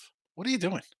yourself? What are you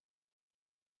doing?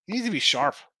 You need to be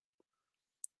sharp.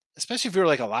 Especially if you're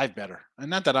like a live bettor. And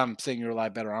not that I'm saying you're a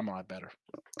live bettor, I'm a live bettor.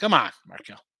 Come on,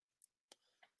 Markel.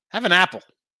 Have an apple.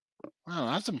 I don't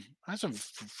know, have some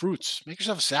fruits. Make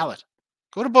yourself a salad.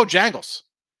 Go to Bojangles.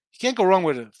 You can't go wrong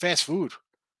with fast food.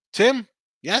 Tim,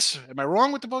 yes? Am I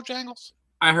wrong with the Bojangles?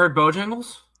 I heard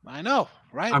Bojangles. I know,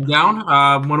 right? I'm down.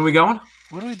 When are we going?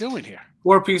 What are we doing here?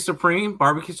 4-piece supreme,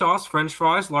 barbecue sauce, French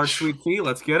fries, large sweet tea.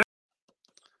 Let's get it.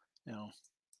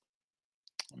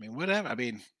 I mean, whatever. I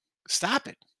mean, stop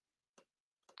it.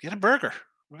 Get a burger.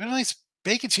 We're going to nice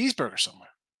bacon cheeseburger somewhere.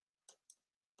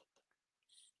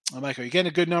 Oh, Michael, you're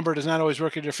getting a good number. It does not always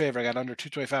work in your favor. I got under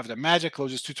 225 at the Magic.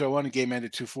 Closes 221 and game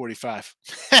ended 245.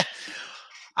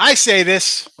 I say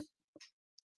this,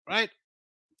 right?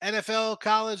 NFL,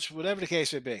 college, whatever the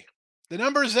case may be. The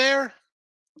number's there.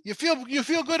 You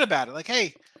feel good about it. Like,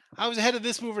 hey, I was ahead of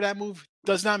this move or that move.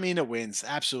 Does not mean it wins.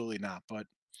 Absolutely not. But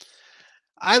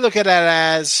I look at it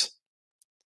as,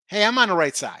 hey, I'm on the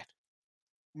right side.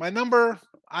 My number,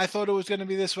 I thought it was going to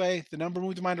be this way. The number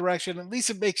moved in my direction. At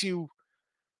least it makes you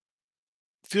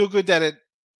feel good that it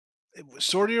was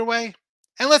sort of your way.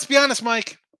 And let's be honest,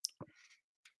 Mike.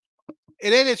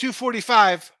 It ended at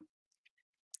 245.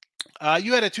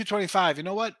 You had a 225. You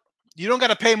know what? You don't got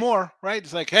to pay more, right?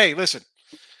 It's like, hey, listen.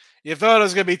 You thought it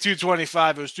was going to be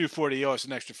 225. It was 240. Oh, it's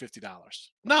an extra $50.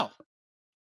 No.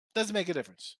 Doesn't make a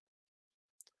difference.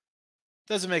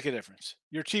 Doesn't make a difference.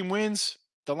 Your team wins.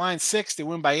 The line's 6. They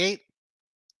win by 8.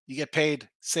 You get paid.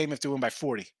 Same if they win by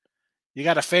 40. You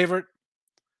got a favorite.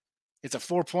 It's a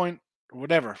 4-point or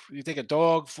whatever. You take a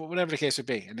dog, whatever the case would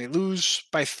be. And they lose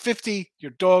by 50.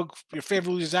 Your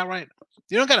favorite loses outright.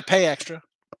 You don't got to pay extra.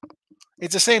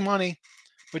 It's the same money.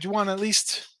 But you want to at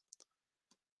least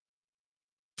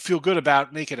feel good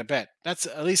about making a bet. That's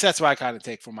what I kind of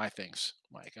take for my things.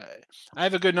 Like I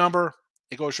have a good number.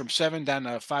 It goes from 7 down to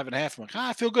 5.5. I'm like,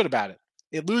 I feel good about it.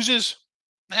 It loses,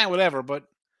 whatever. But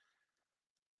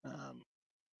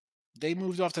they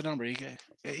moved off the number. You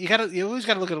always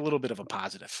got to look at a little bit of a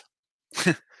positive.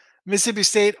 Mississippi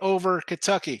State over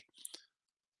Kentucky.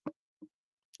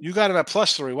 You got them at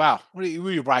 +3. Wow. What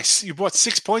you bought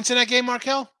 6 points in that game,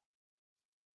 Markel?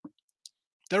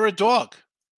 They're a dog.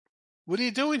 What are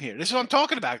you doing here? This is what I'm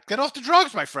talking about. Get off the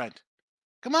drugs, my friend.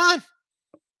 Come on.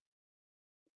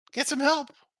 Get some help.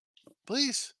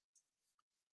 Please.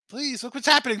 Please. Look what's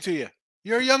happening to you.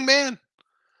 You're a young man.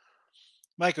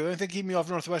 Michael, the only thing keeping me off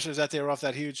Northwestern is that they were off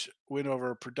that huge win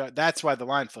over Purdue. That's why the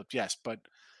line flipped, yes. But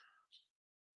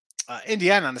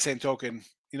Indiana, on the same token,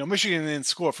 Michigan didn't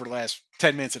score for the last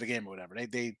 10 minutes of the game or whatever.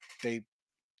 They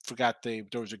forgot there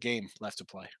was a game left to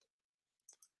play.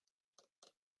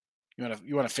 You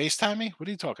want to FaceTime me? What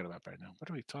are you talking about right now? What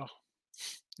are we talking?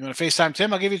 You want to FaceTime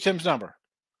Tim? I'll give you Tim's number.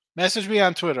 Message me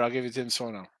on Twitter. I'll give you Tim's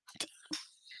phone number.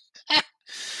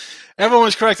 Everyone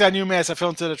was correct on UMass. I fell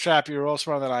into the trap. You're all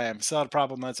smarter than I am. Still had a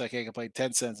problem. That's I can't complain.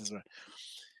 10 cents.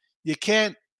 You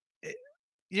can't.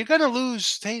 You're going to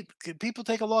lose. People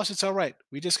take a loss. It's all right.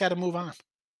 We just got to move on.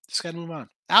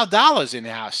 Al Dalla's in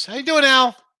the house. How you doing,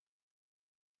 Al?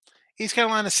 East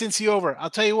Carolina, Cincy over. I'll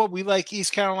tell you what. We like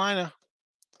East Carolina.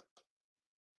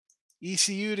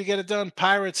 ECU to get it done,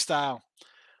 Pirate style.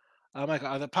 Michael,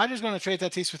 are the Padres going to trade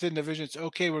Tatis within divisions?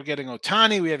 Okay, we're getting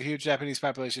Ohtani. We have a huge Japanese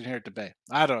population here at the Bay.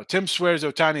 I don't know. Tim swears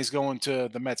Ohtani's going to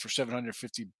the Mets for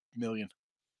 $750 million.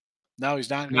 No, he's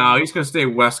not. No, he's going to stay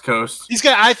West Coast.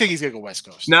 I think he's going to go West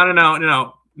Coast.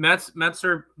 No. Mets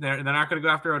are they're not going to go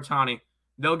after Ohtani.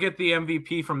 They'll get the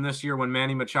MVP from this year when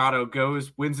Manny Machado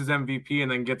wins his MVP, and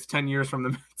then gets 10 years from the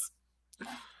Mets.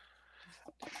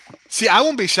 See, I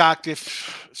won't be shocked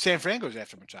if San Fran goes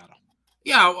after Machado.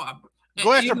 Yeah,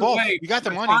 go after both. You got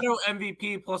the money. Machado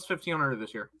MVP plus 1,500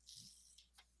 this year.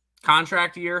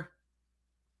 Contract year.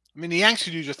 I mean, the Yanks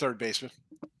could use a third baseman.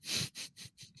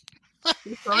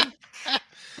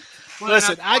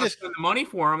 Listen, I just spend the money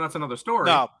for him. That's another story.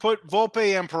 No, put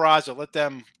Volpe and Peraza. Let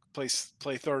them play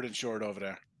third and short over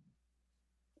there.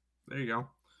 There you go.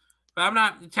 But I'm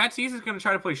not. Tatis is going to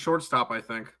try to play shortstop, I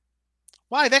think.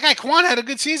 Why? That guy Kwan had a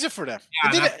good season for them.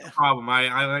 Yeah, that's the problem.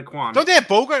 I like Kwan. Don't they have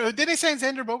Bogart? Did they sign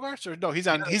Xander Bogaerts? Or no, he's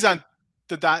on the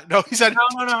No.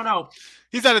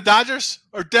 He's on the Dodgers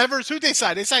or Devers. Who they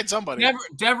signed? They signed somebody.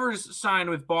 Devers signed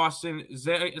with Boston.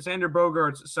 Xander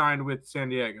Bogaerts signed with San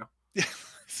Diego.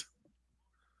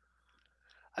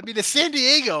 I mean, the San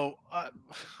Diego.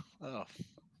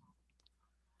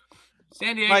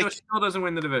 San Diego still doesn't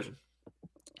win the division.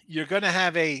 You're going to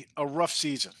have a rough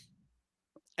season.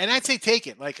 And I'd say take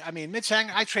it. Like, I mean, Mitch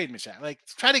Haniger, I trade Mitch Haniger. Like,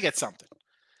 try to get something.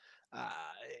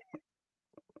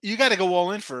 You got to go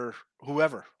all in for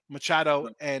whoever, Machado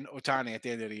and Ohtani at the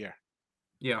end of the year.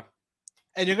 Yeah.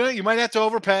 And you might have to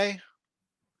overpay.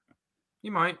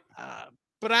 You might.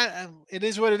 But it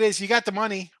is what it is. You got the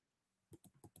money.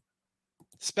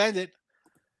 Spend it.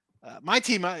 My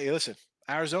team, listen,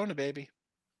 Arizona, baby.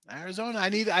 Arizona. I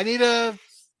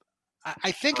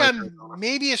think I'm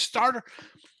maybe a starter.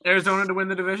 Arizona to win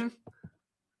the division?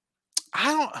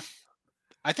 I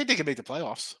think they can make the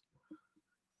playoffs.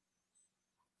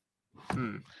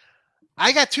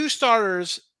 I got two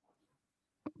starters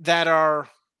that are,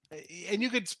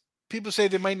 and people say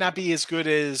they might not be as good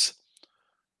as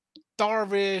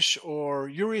Darvish or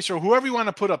Urias or whoever you want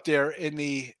to put up there in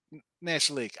the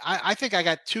National League. I think I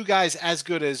got two guys as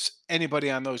good as anybody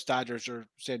on those Dodgers or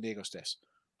San Diego staffs.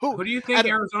 Who do you think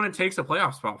Arizona takes a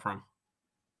playoff spot from?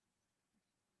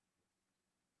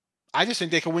 I just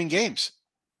think they can win games.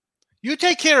 You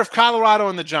take care of Colorado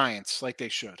and the Giants like they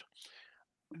should.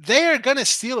 They are going to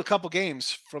steal a couple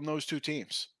games from those two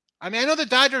teams. I mean, I know the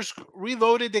Dodgers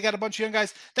reloaded. They got a bunch of young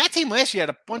guys. That team last year had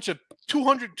a bunch of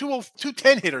 200,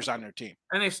 210 hitters on their team.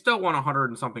 And they still won 100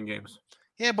 and something games.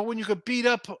 Yeah, but when you could beat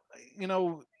up, you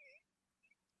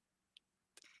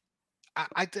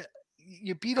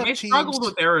beat up teams. They struggled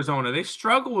with Arizona. They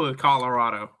struggled with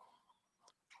Colorado.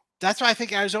 That's why I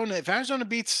think if Arizona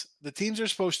beats the teams they're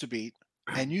supposed to beat,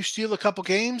 and you steal a couple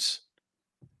games,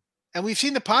 and we've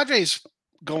seen the Padres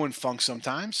go in funk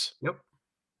sometimes. Yep.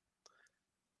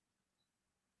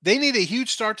 They need a huge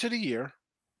start to the year,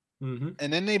 and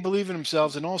then they believe in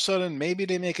themselves, and all of a sudden, maybe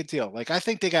they make a deal. Like, I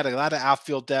think they got a lot of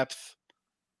outfield depth.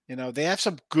 They have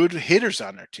some good hitters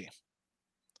on their team.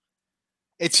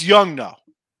 It's young, though.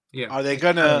 Yeah. Are they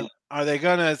gonna,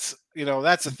 that's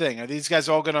the thing. Are these guys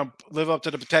all gonna live up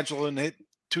to the potential and hit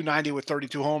 290 with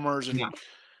 32 homers? And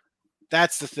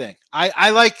that's the thing. I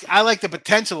like the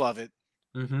potential of it.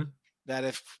 That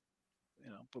if,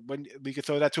 but when we could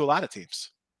throw that to a lot of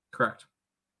teams. Correct.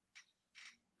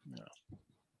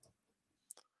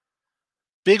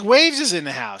 Big Waves is in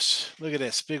the house. Look at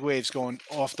this. Big Waves going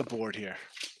off the board here.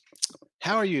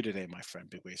 How are you today, my friend,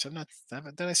 Big Waves?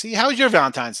 Did I see? How was your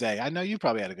Valentine's Day? I know you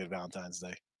probably had a good Valentine's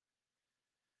Day.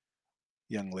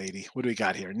 Young lady. What do we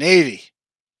got here? Navy.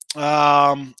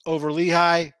 Over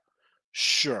Lehigh.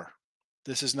 Sure.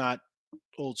 This is not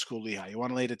old school Lehigh. You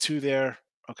want to lay the 2 there?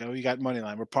 Okay, well, you got money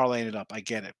line. We're parlaying it up. I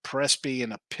get it. Presby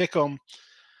and a pick'em.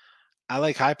 I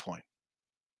like High Point.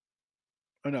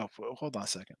 Oh, no. Hold on a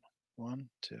second. 1,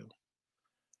 2.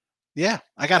 Yeah,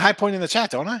 I got High Point in the chat,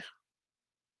 don't I?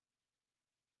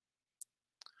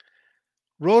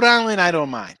 Rhode Island, I don't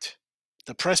mind.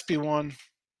 The Presby one,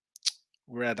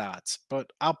 we're at odds.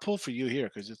 But I'll pull for you here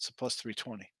because it's a plus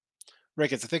 320.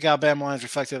 Ricketts, I think Alabama line's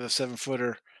reflective of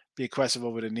 7-footer be aggressive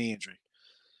over the knee injury.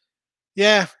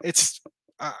 Yeah, it's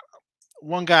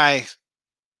one guy.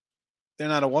 They're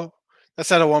not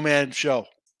that's not a one-man show.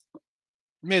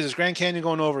 Is Grand Canyon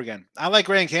going over again? I like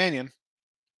Grand Canyon.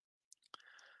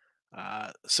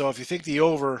 So if you think the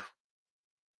over,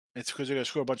 it's because they're going to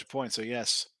score a bunch of points. So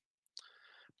yes.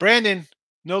 Brandon,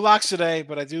 no locks today,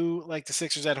 but I do like the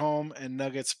Sixers at home and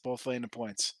Nuggets both laying the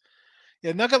points.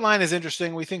 Yeah, Nugget line is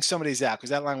interesting. We think somebody's out because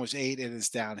that line was 8 and it's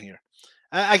down here.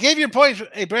 I gave you a point.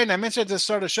 Hey, Brandon, I mentioned at the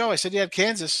start of the show, I said you had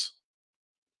Kansas.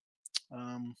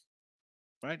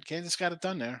 Right? Kansas got it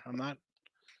done there. I'm not.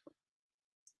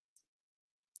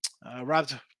 Rob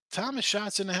Thomas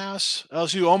shots in the house.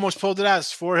 LSU almost pulled it out.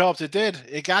 4 helped. It did.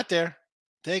 It got there.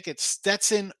 Take it.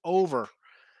 Stetson over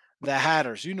the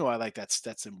Hatters. You know I like that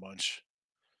Stetson bunch.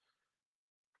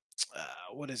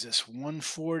 What is this?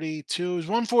 142. It was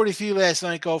 143 last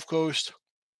night, Gulf Coast.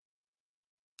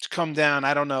 It's come down.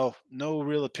 I don't know. No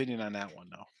real opinion on that one,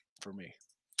 though, for me.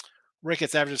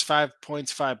 Ricketts averages 5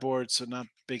 points, 5 boards, so not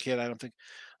big hit, I don't think.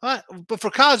 But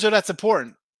for college, though, that's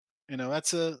important.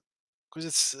 That's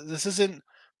because this isn't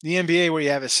the NBA where you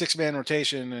have a 6-man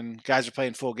rotation and guys are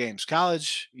playing full games.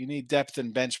 College, you need depth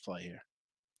and bench play here.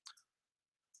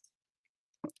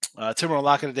 Timber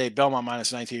lock of the day, Belmont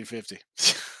minus 1950.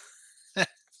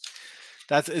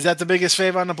 Is that the biggest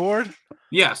fave on the board?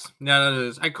 Yes, that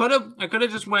is. I could have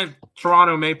just went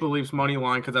Toronto Maple Leafs money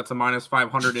line because that's a minus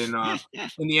 500 in the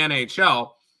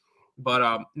NHL.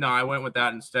 But no, I went with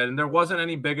that instead. And there wasn't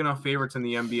any big enough favorites in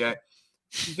the NBA.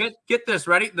 Get this,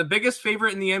 ready? The biggest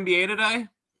favorite in the NBA today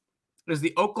is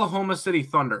the Oklahoma City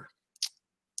Thunder.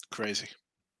 Crazy.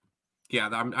 Yeah,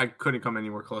 I couldn't come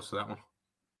anywhere close to that one.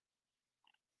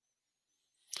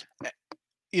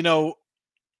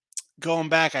 Going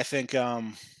back, I think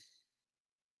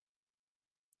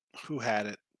who had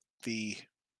it? The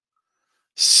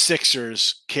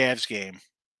Sixers Cavs game.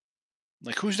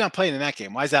 Like, who's not playing in that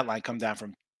game? Why does that line come down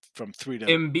from 3 to?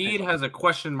 Embiid has a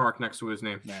question mark next to his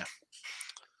name. Yeah.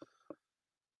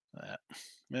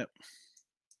 Yep.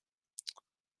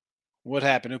 What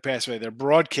happened? Who passed away? Their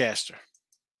broadcaster.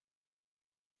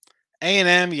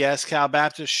 A&M, yes. Cal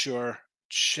Baptist, sure.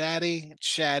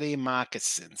 Chatty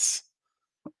moccasins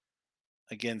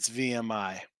against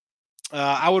VMI.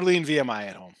 I would lean VMI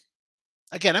at home.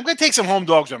 Again, I'm going to take some home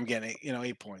dogs. I'm getting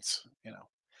 8 points.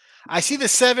 I see the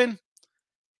 7.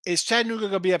 Is Chattanooga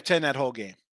going to be up 10 that whole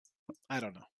game? I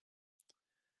don't know.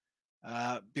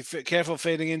 Careful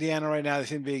fading Indiana right now. They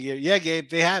seem to be yeah, Gabe.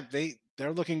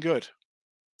 They're looking good.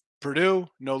 Purdue,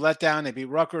 no letdown. They beat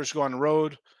Rutgers, go on the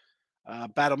road,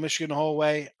 battle Michigan the whole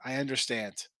way. I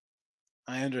understand,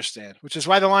 which is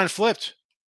why the line flipped.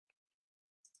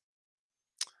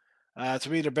 To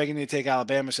me, they're begging you to take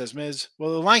Alabama, says Miz.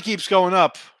 Well, the line keeps going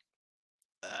up.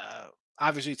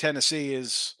 Obviously, Tennessee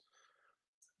is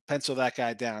pencil that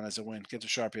guy down as a win. Get the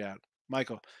Sharpie out.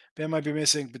 Michael, Ben might be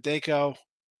missing. Badeko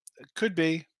could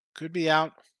be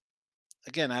out.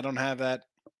 Again, I don't have that.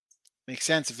 Makes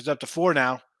sense if it's up to 4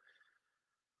 now.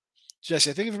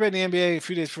 Jesse, I think if you're in the NBA a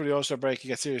few days before the All-Star break, you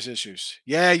got serious issues.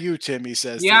 Yeah, you, Tim, he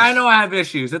says. Yeah, I know I have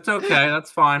issues. It's okay.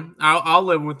 That's fine. I'll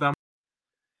live with them.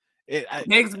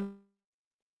 Nets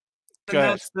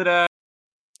that,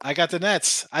 I got the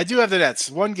Nets. I do have the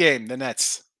Nets. One game, the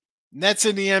Nets. Nets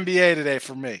in the NBA today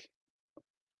for me.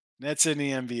 Nets in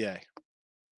the NBA.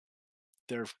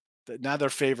 They're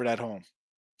favored at home.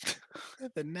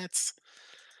 The Nets.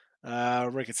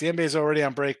 Rick, it's the NBA is already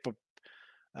on break, but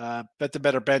bet the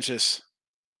better benches.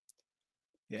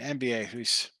 Yeah, NBA.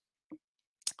 Who's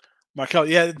Markel?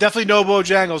 Yeah, definitely no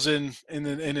Bojangles in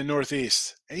the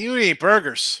Northeast. And you eat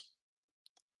burgers.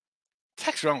 What the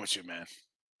heck's wrong with you, man?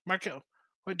 Markel,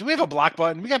 wait, do we have a block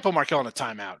button? We got to put Markel in a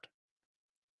timeout.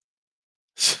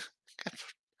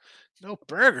 No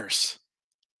burgers.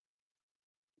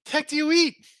 What the heck do you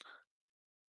eat?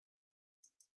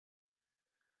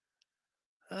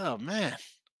 Oh, man.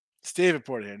 It's David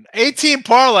Porter here. 18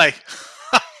 parlay.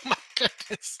 Oh, my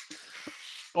goodness.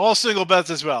 All single bets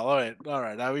as well. All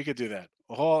right. Now we could do that.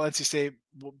 The whole NC State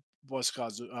was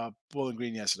caused Bowling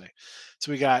Green yesterday.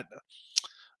 So we got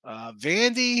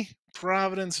Vandy,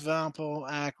 Providence, Valpo,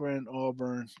 Akron,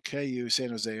 Auburn, KU, San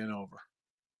Jose, and over.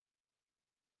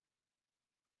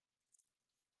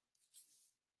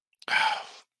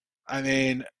 I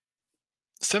mean,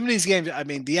 some of these games, I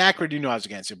mean, the Akron, I was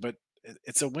against it, but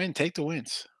it's a win. Take the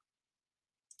wins.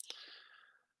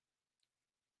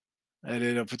 I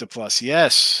ended up with the plus.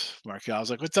 Yes, Markel. I was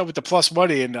like, what's up with the plus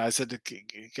money? And I said, you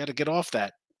got to get off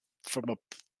that from a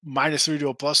 -3 to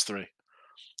a +3.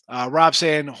 Rob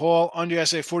saying, Hall, under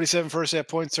USA, 47 first half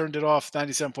points, turned it off,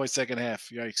 97 points second half.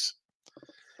 Yikes.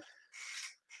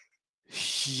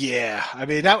 Yeah. I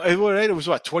mean, it was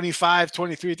what, 25,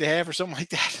 23 at the half or something like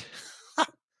that?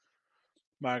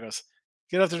 Marcos,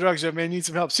 get off the drugs, man. Need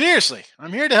some help. Seriously,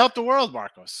 I'm here to help the world,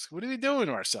 Marcos. What are we doing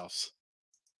to ourselves?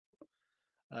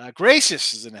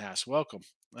 Gracious is in the house. Welcome.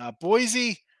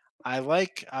 Boise, I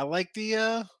like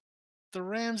the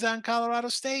Rams out in Colorado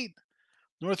State.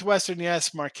 Northwestern,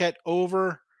 yes. Marquette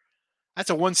over.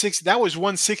 That's a 160. That was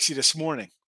 160 this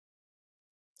morning.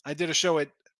 I did a show at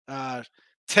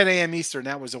 10 a.m. Eastern.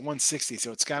 That was a 160,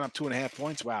 so it's gone up 2.5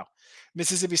 points. Wow.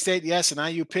 Mississippi State, yes, and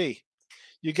IUP.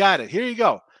 You got it. Here you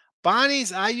go.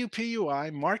 Bonnie's,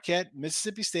 IUPUI, Marquette,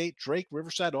 Mississippi State, Drake,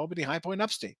 Riverside, Albany, High Point,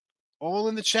 Upstate. All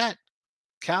in the chat.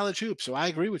 College hoops. So I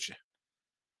agree with you.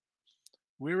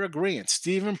 We're agreeing.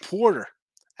 Stephen Porter,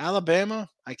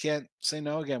 Alabama. I can't say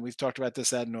no again. We've talked about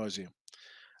this ad nauseum.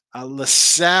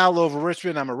 LaSalle over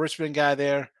Richmond. I'm a Richmond guy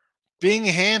there.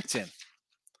 Binghamton.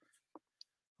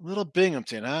 Little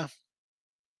Binghamton, huh?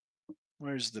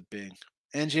 Where's the Bing?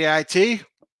 NJIT?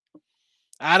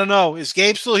 I don't know. Is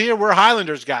Gabe still here? We're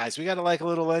Highlanders guys. We got to like a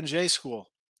little NJ school.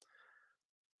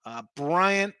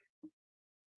 Bryant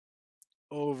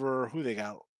over who they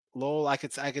got? Lowell. I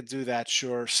could do that,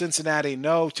 sure. Cincinnati,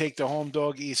 no. Take the home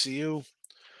dog, ECU.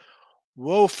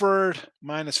 Wofford,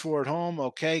 -4 at home.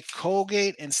 Okay.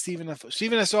 Colgate and Stephen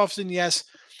S. Austin, yes.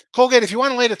 Colgate, if you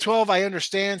want to lay the 12, I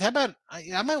understand. How about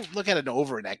I might look at an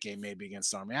over in that game maybe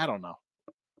against Army. I don't know.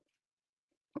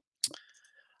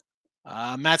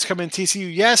 Matt's coming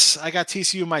TCU. Yes, I got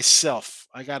TCU myself.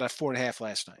 I got a 4.5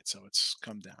 last night, so it's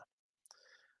come down.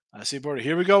 See, Border.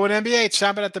 Here we go with NBA. It's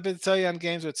chomping at the bit to tell you on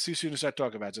games, but it's too soon to start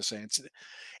talking about it. Just saying,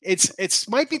 it's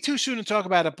might be too soon to talk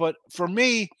about it, but for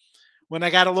me, when I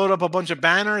got to load up a bunch of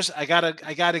banners, I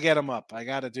gotta get them up. I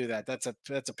gotta do that. That's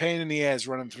a pain in the ass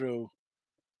running through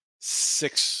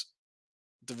 6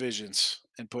 divisions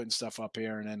and putting stuff up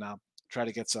here, and then I'll try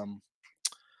to get some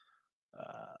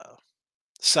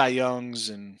Cy Youngs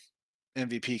and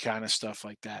MVP kind of stuff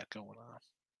like that going on.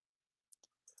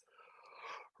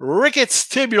 Ricketts,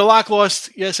 Tim, your lock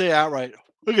lost yesterday outright.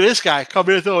 Look at this guy come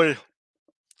here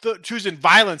choosing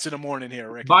violence in the morning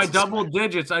here, Ricketts. By double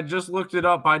digits. I just looked it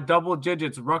up. By double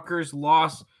digits. Rutgers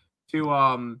lost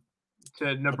to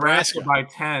Nebraska by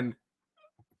 10.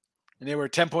 And they were a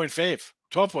 10-point fave.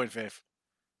 12-point fave.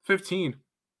 15.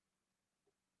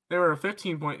 They were a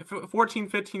 15-point, 14,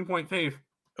 15-point fave.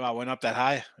 Wow, went up that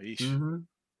high? Eesh. Mm-hmm.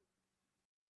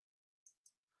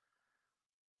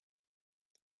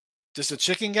 Just a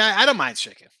chicken guy? I don't mind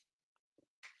chicken.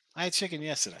 I had chicken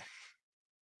yesterday.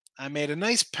 I made a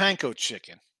nice panko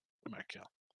chicken. Markel.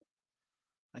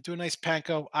 I do a nice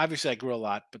panko. Obviously, I grew a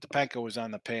lot, but the panko was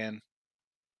on the pan.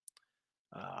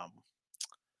 I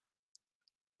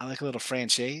like a little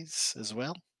franchise as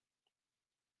well.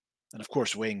 And, of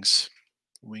course, wings.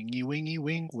 Wingy, wingy,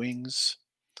 wings.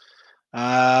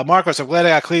 Marcos, I'm glad I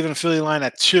got Cleveland Philly line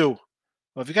at 2.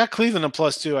 Well, if you got Cleveland at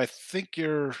 +2, I think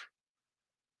you're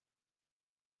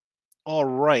all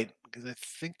right. Because I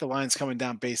think the line's coming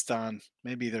down based on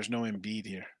maybe there's no Embiid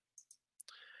here.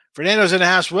 Fernando's in the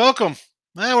house. Welcome.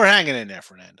 Well, we're hanging in there,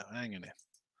 Fernando. Hanging in.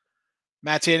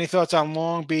 Matty, any thoughts on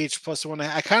Long Beach +1?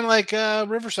 I kind of like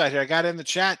Riverside here. I got it in the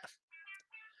chat.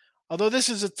 Although this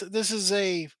is a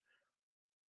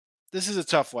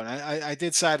tough one. I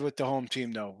did side with the home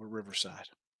team though, with Riverside.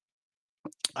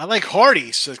 I like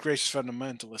Hardee's, says Gracious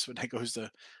Fundamentalist when that goes to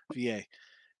VA.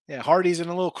 Yeah, Hardee's and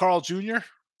a little Carl Jr.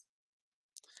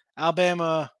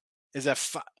 Alabama is at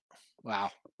 5. Wow.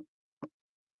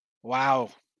 All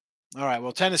right.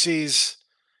 Well, Tennessee's.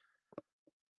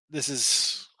 This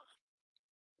is.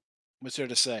 What's there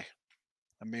to say?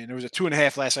 I mean, there was a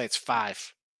 2.5 last night. It's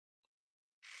 5.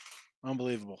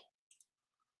 Unbelievable.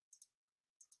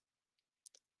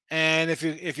 And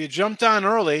if you jumped on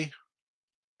early,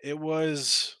 it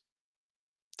was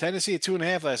Tennessee at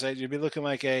 2.5 last night. You'd be looking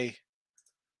like a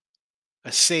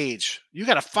sage. You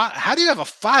got a 5. How do you have a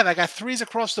 5? I got 3s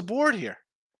across the board here.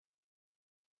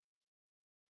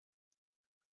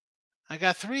 I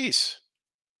got 3s.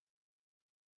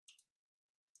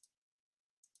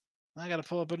 I got to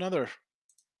pull up another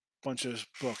bunch of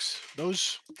books.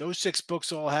 Those 6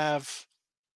 books all have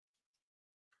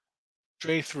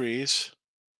straight 3s.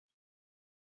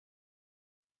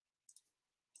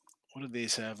 What do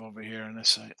these have over here on this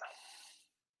site?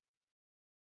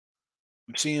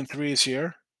 I'm seeing 3s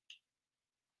here.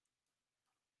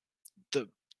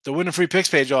 The Win and Free Picks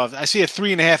page off. I see a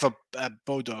 3.5 at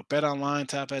Bodog. Bet Online,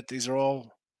 Top Bet. These are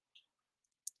all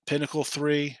Pinnacle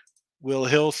 3, Will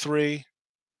Hill 3,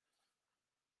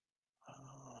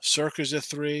 Circa's at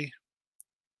 3,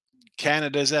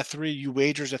 Canada's at 3, U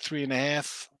Wagers at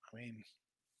 3.5. I mean,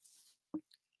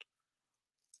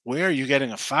 where are you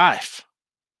getting a 5?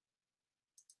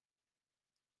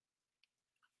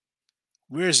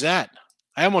 Where's that?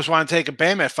 I almost want to take a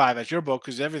Bam at 5 at your book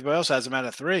because everybody else has them at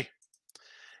a 3.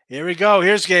 Here we go.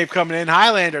 Here's Gabe coming in.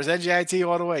 Highlanders, NGIT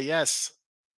all the way. Yes.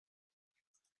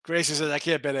 Gracie says, I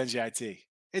can't bet NGIT.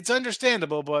 It's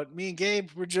understandable, but me and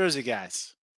Gabe, we're Jersey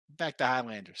guys. Back to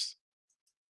Highlanders.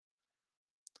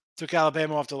 Took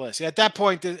Alabama off the list. Yeah, at that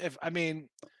point,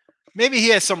 maybe he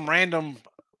has some random,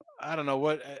 I don't know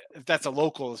what, if that's a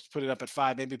local, let's put it up at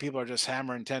 5. Maybe people are just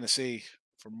hammering Tennessee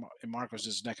in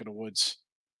Marcos's neck of the woods.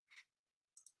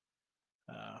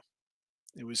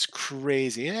 It was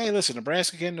crazy. Hey, listen,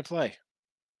 Nebraska came to play.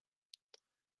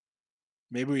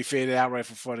 Maybe we faded outright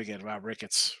for fun again. Wow,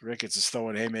 Ricketts. Ricketts is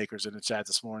throwing haymakers in the chat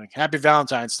this morning. Happy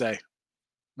Valentine's Day.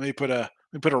 Let me put a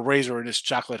razor in this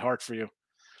chocolate heart for you.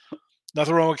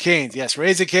 Nothing wrong with Canes. Yes,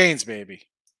 raise the Canes, baby.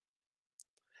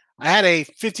 I had a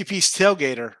 50-piece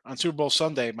tailgater on Super Bowl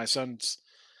Sunday. Some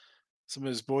of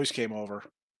his boys came over,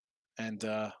 and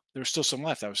there was still some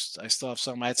left. I still have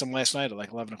some. I had some last night at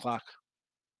like 11 o'clock.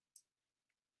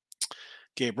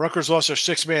 Gabe, Rutgers lost their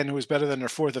 6th man who was better than their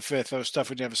 4th or 5th. That was tough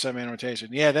when you have a 7-man rotation.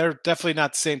 Yeah, they're definitely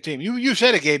not the same team. You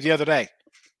said it, Gabe, the other day.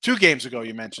 2 games ago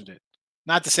you mentioned it.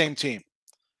 Not the same team.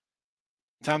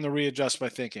 Time to readjust my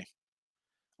thinking.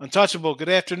 Untouchable, good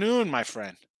afternoon, my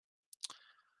friend.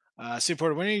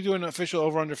 Seaport, when are you doing an official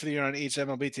over-under for the year on each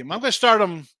MLB team? I'm going to start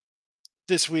them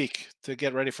this week to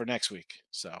get ready for next week.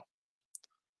 So,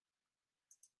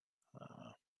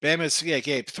 Bama's, yeah,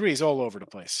 Gabe, 3s all over the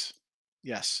place.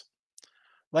 Yes.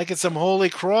 Liking some Holy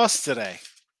Cross today.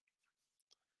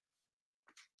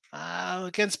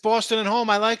 Against Boston at home,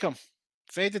 I like them.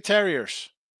 Fade the Terriers.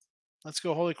 Let's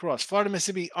go Holy Cross. Florida,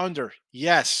 Mississippi, under.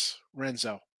 Yes,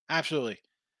 Renzo. Absolutely.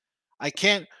 I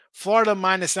can't. Florida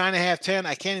minus 9.5, 10.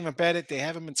 I can't even bet it. They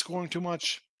haven't been scoring too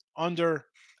much. Under.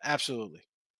 Absolutely.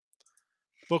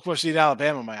 Book must need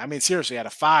Alabama. I mean, seriously, at a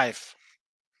 5.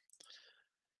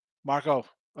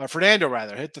 Fernando,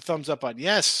 rather. Hit the thumbs up button.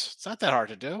 Yes, it's not that hard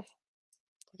to do.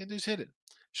 I can just hit it.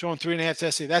 Showing 3.5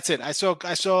 Tessie. That's it. I saw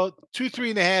 2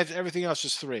 3.5. Everything else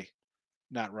is 3.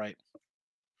 Not right.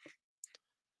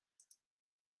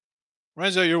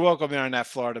 Renzo, you're welcome there on that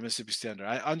Florida Mississippi standard.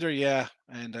 Yeah,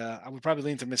 and I would probably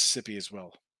lean to Mississippi as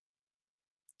well.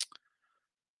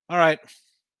 All right.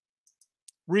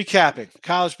 Recapping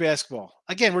college basketball.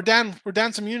 Again, we're down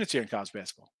some units here in college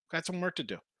basketball. Got some work to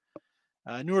do.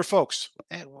 Newer folks.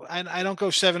 I don't go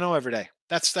 7-0 every day.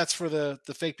 That's for the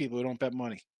fake people who don't bet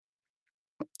money.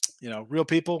 Real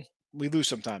people, we lose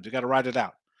sometimes. You got to ride it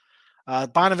out.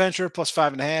 Bonaventure plus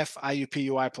 5.5,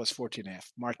 IUPUI plus 14.5,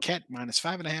 Marquette minus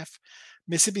 5.5,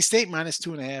 Mississippi State minus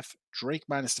 2.5, Drake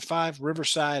minus the 5,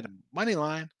 Riverside money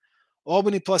line,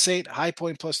 Albany plus 8, High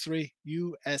Point plus 3,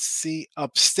 USC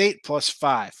Upstate plus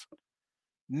 5.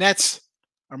 Nets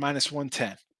are minus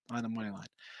 110 on the money line.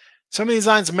 Some of these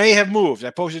lines may have moved.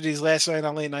 I posted these last night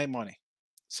on Late Night Money.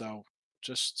 So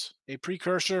just a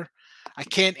precursor. I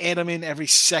can't add them in every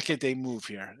second they move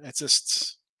here. It's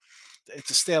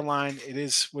a stale line. It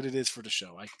is what it is for the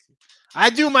show. I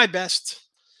do my best.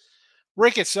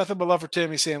 Ricketts, nothing but love for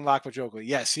Tim. He's saying lock with Joker.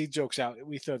 Yes, he jokes out.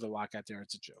 We throw the lock out there.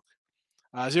 It's a joke.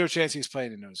 Zero chance he's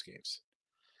playing in those games.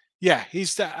 Yeah,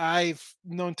 I've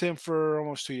known Tim for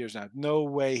almost 2 years now. No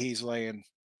way he's laying,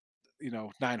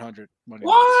 900 money.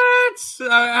 What?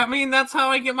 I mean, that's how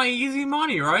I get my easy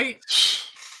money, right?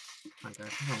 Okay.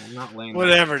 No, I'm not laying.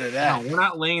 Whatever to that. No, we're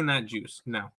not laying that juice.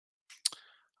 No.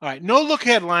 All right, no look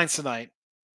ahead lines tonight.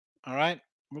 All right,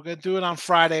 we're gonna do it on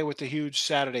Friday with the huge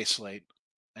Saturday slate.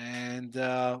 And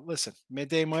listen,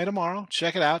 midday money tomorrow.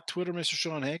 Check it out. Twitter, Mr.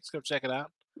 Sean Higgs. Go check it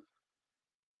out.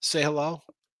 Say hello.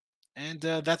 And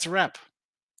that's a wrap.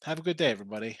 Have a good day,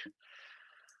 everybody.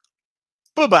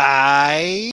 Bye-bye.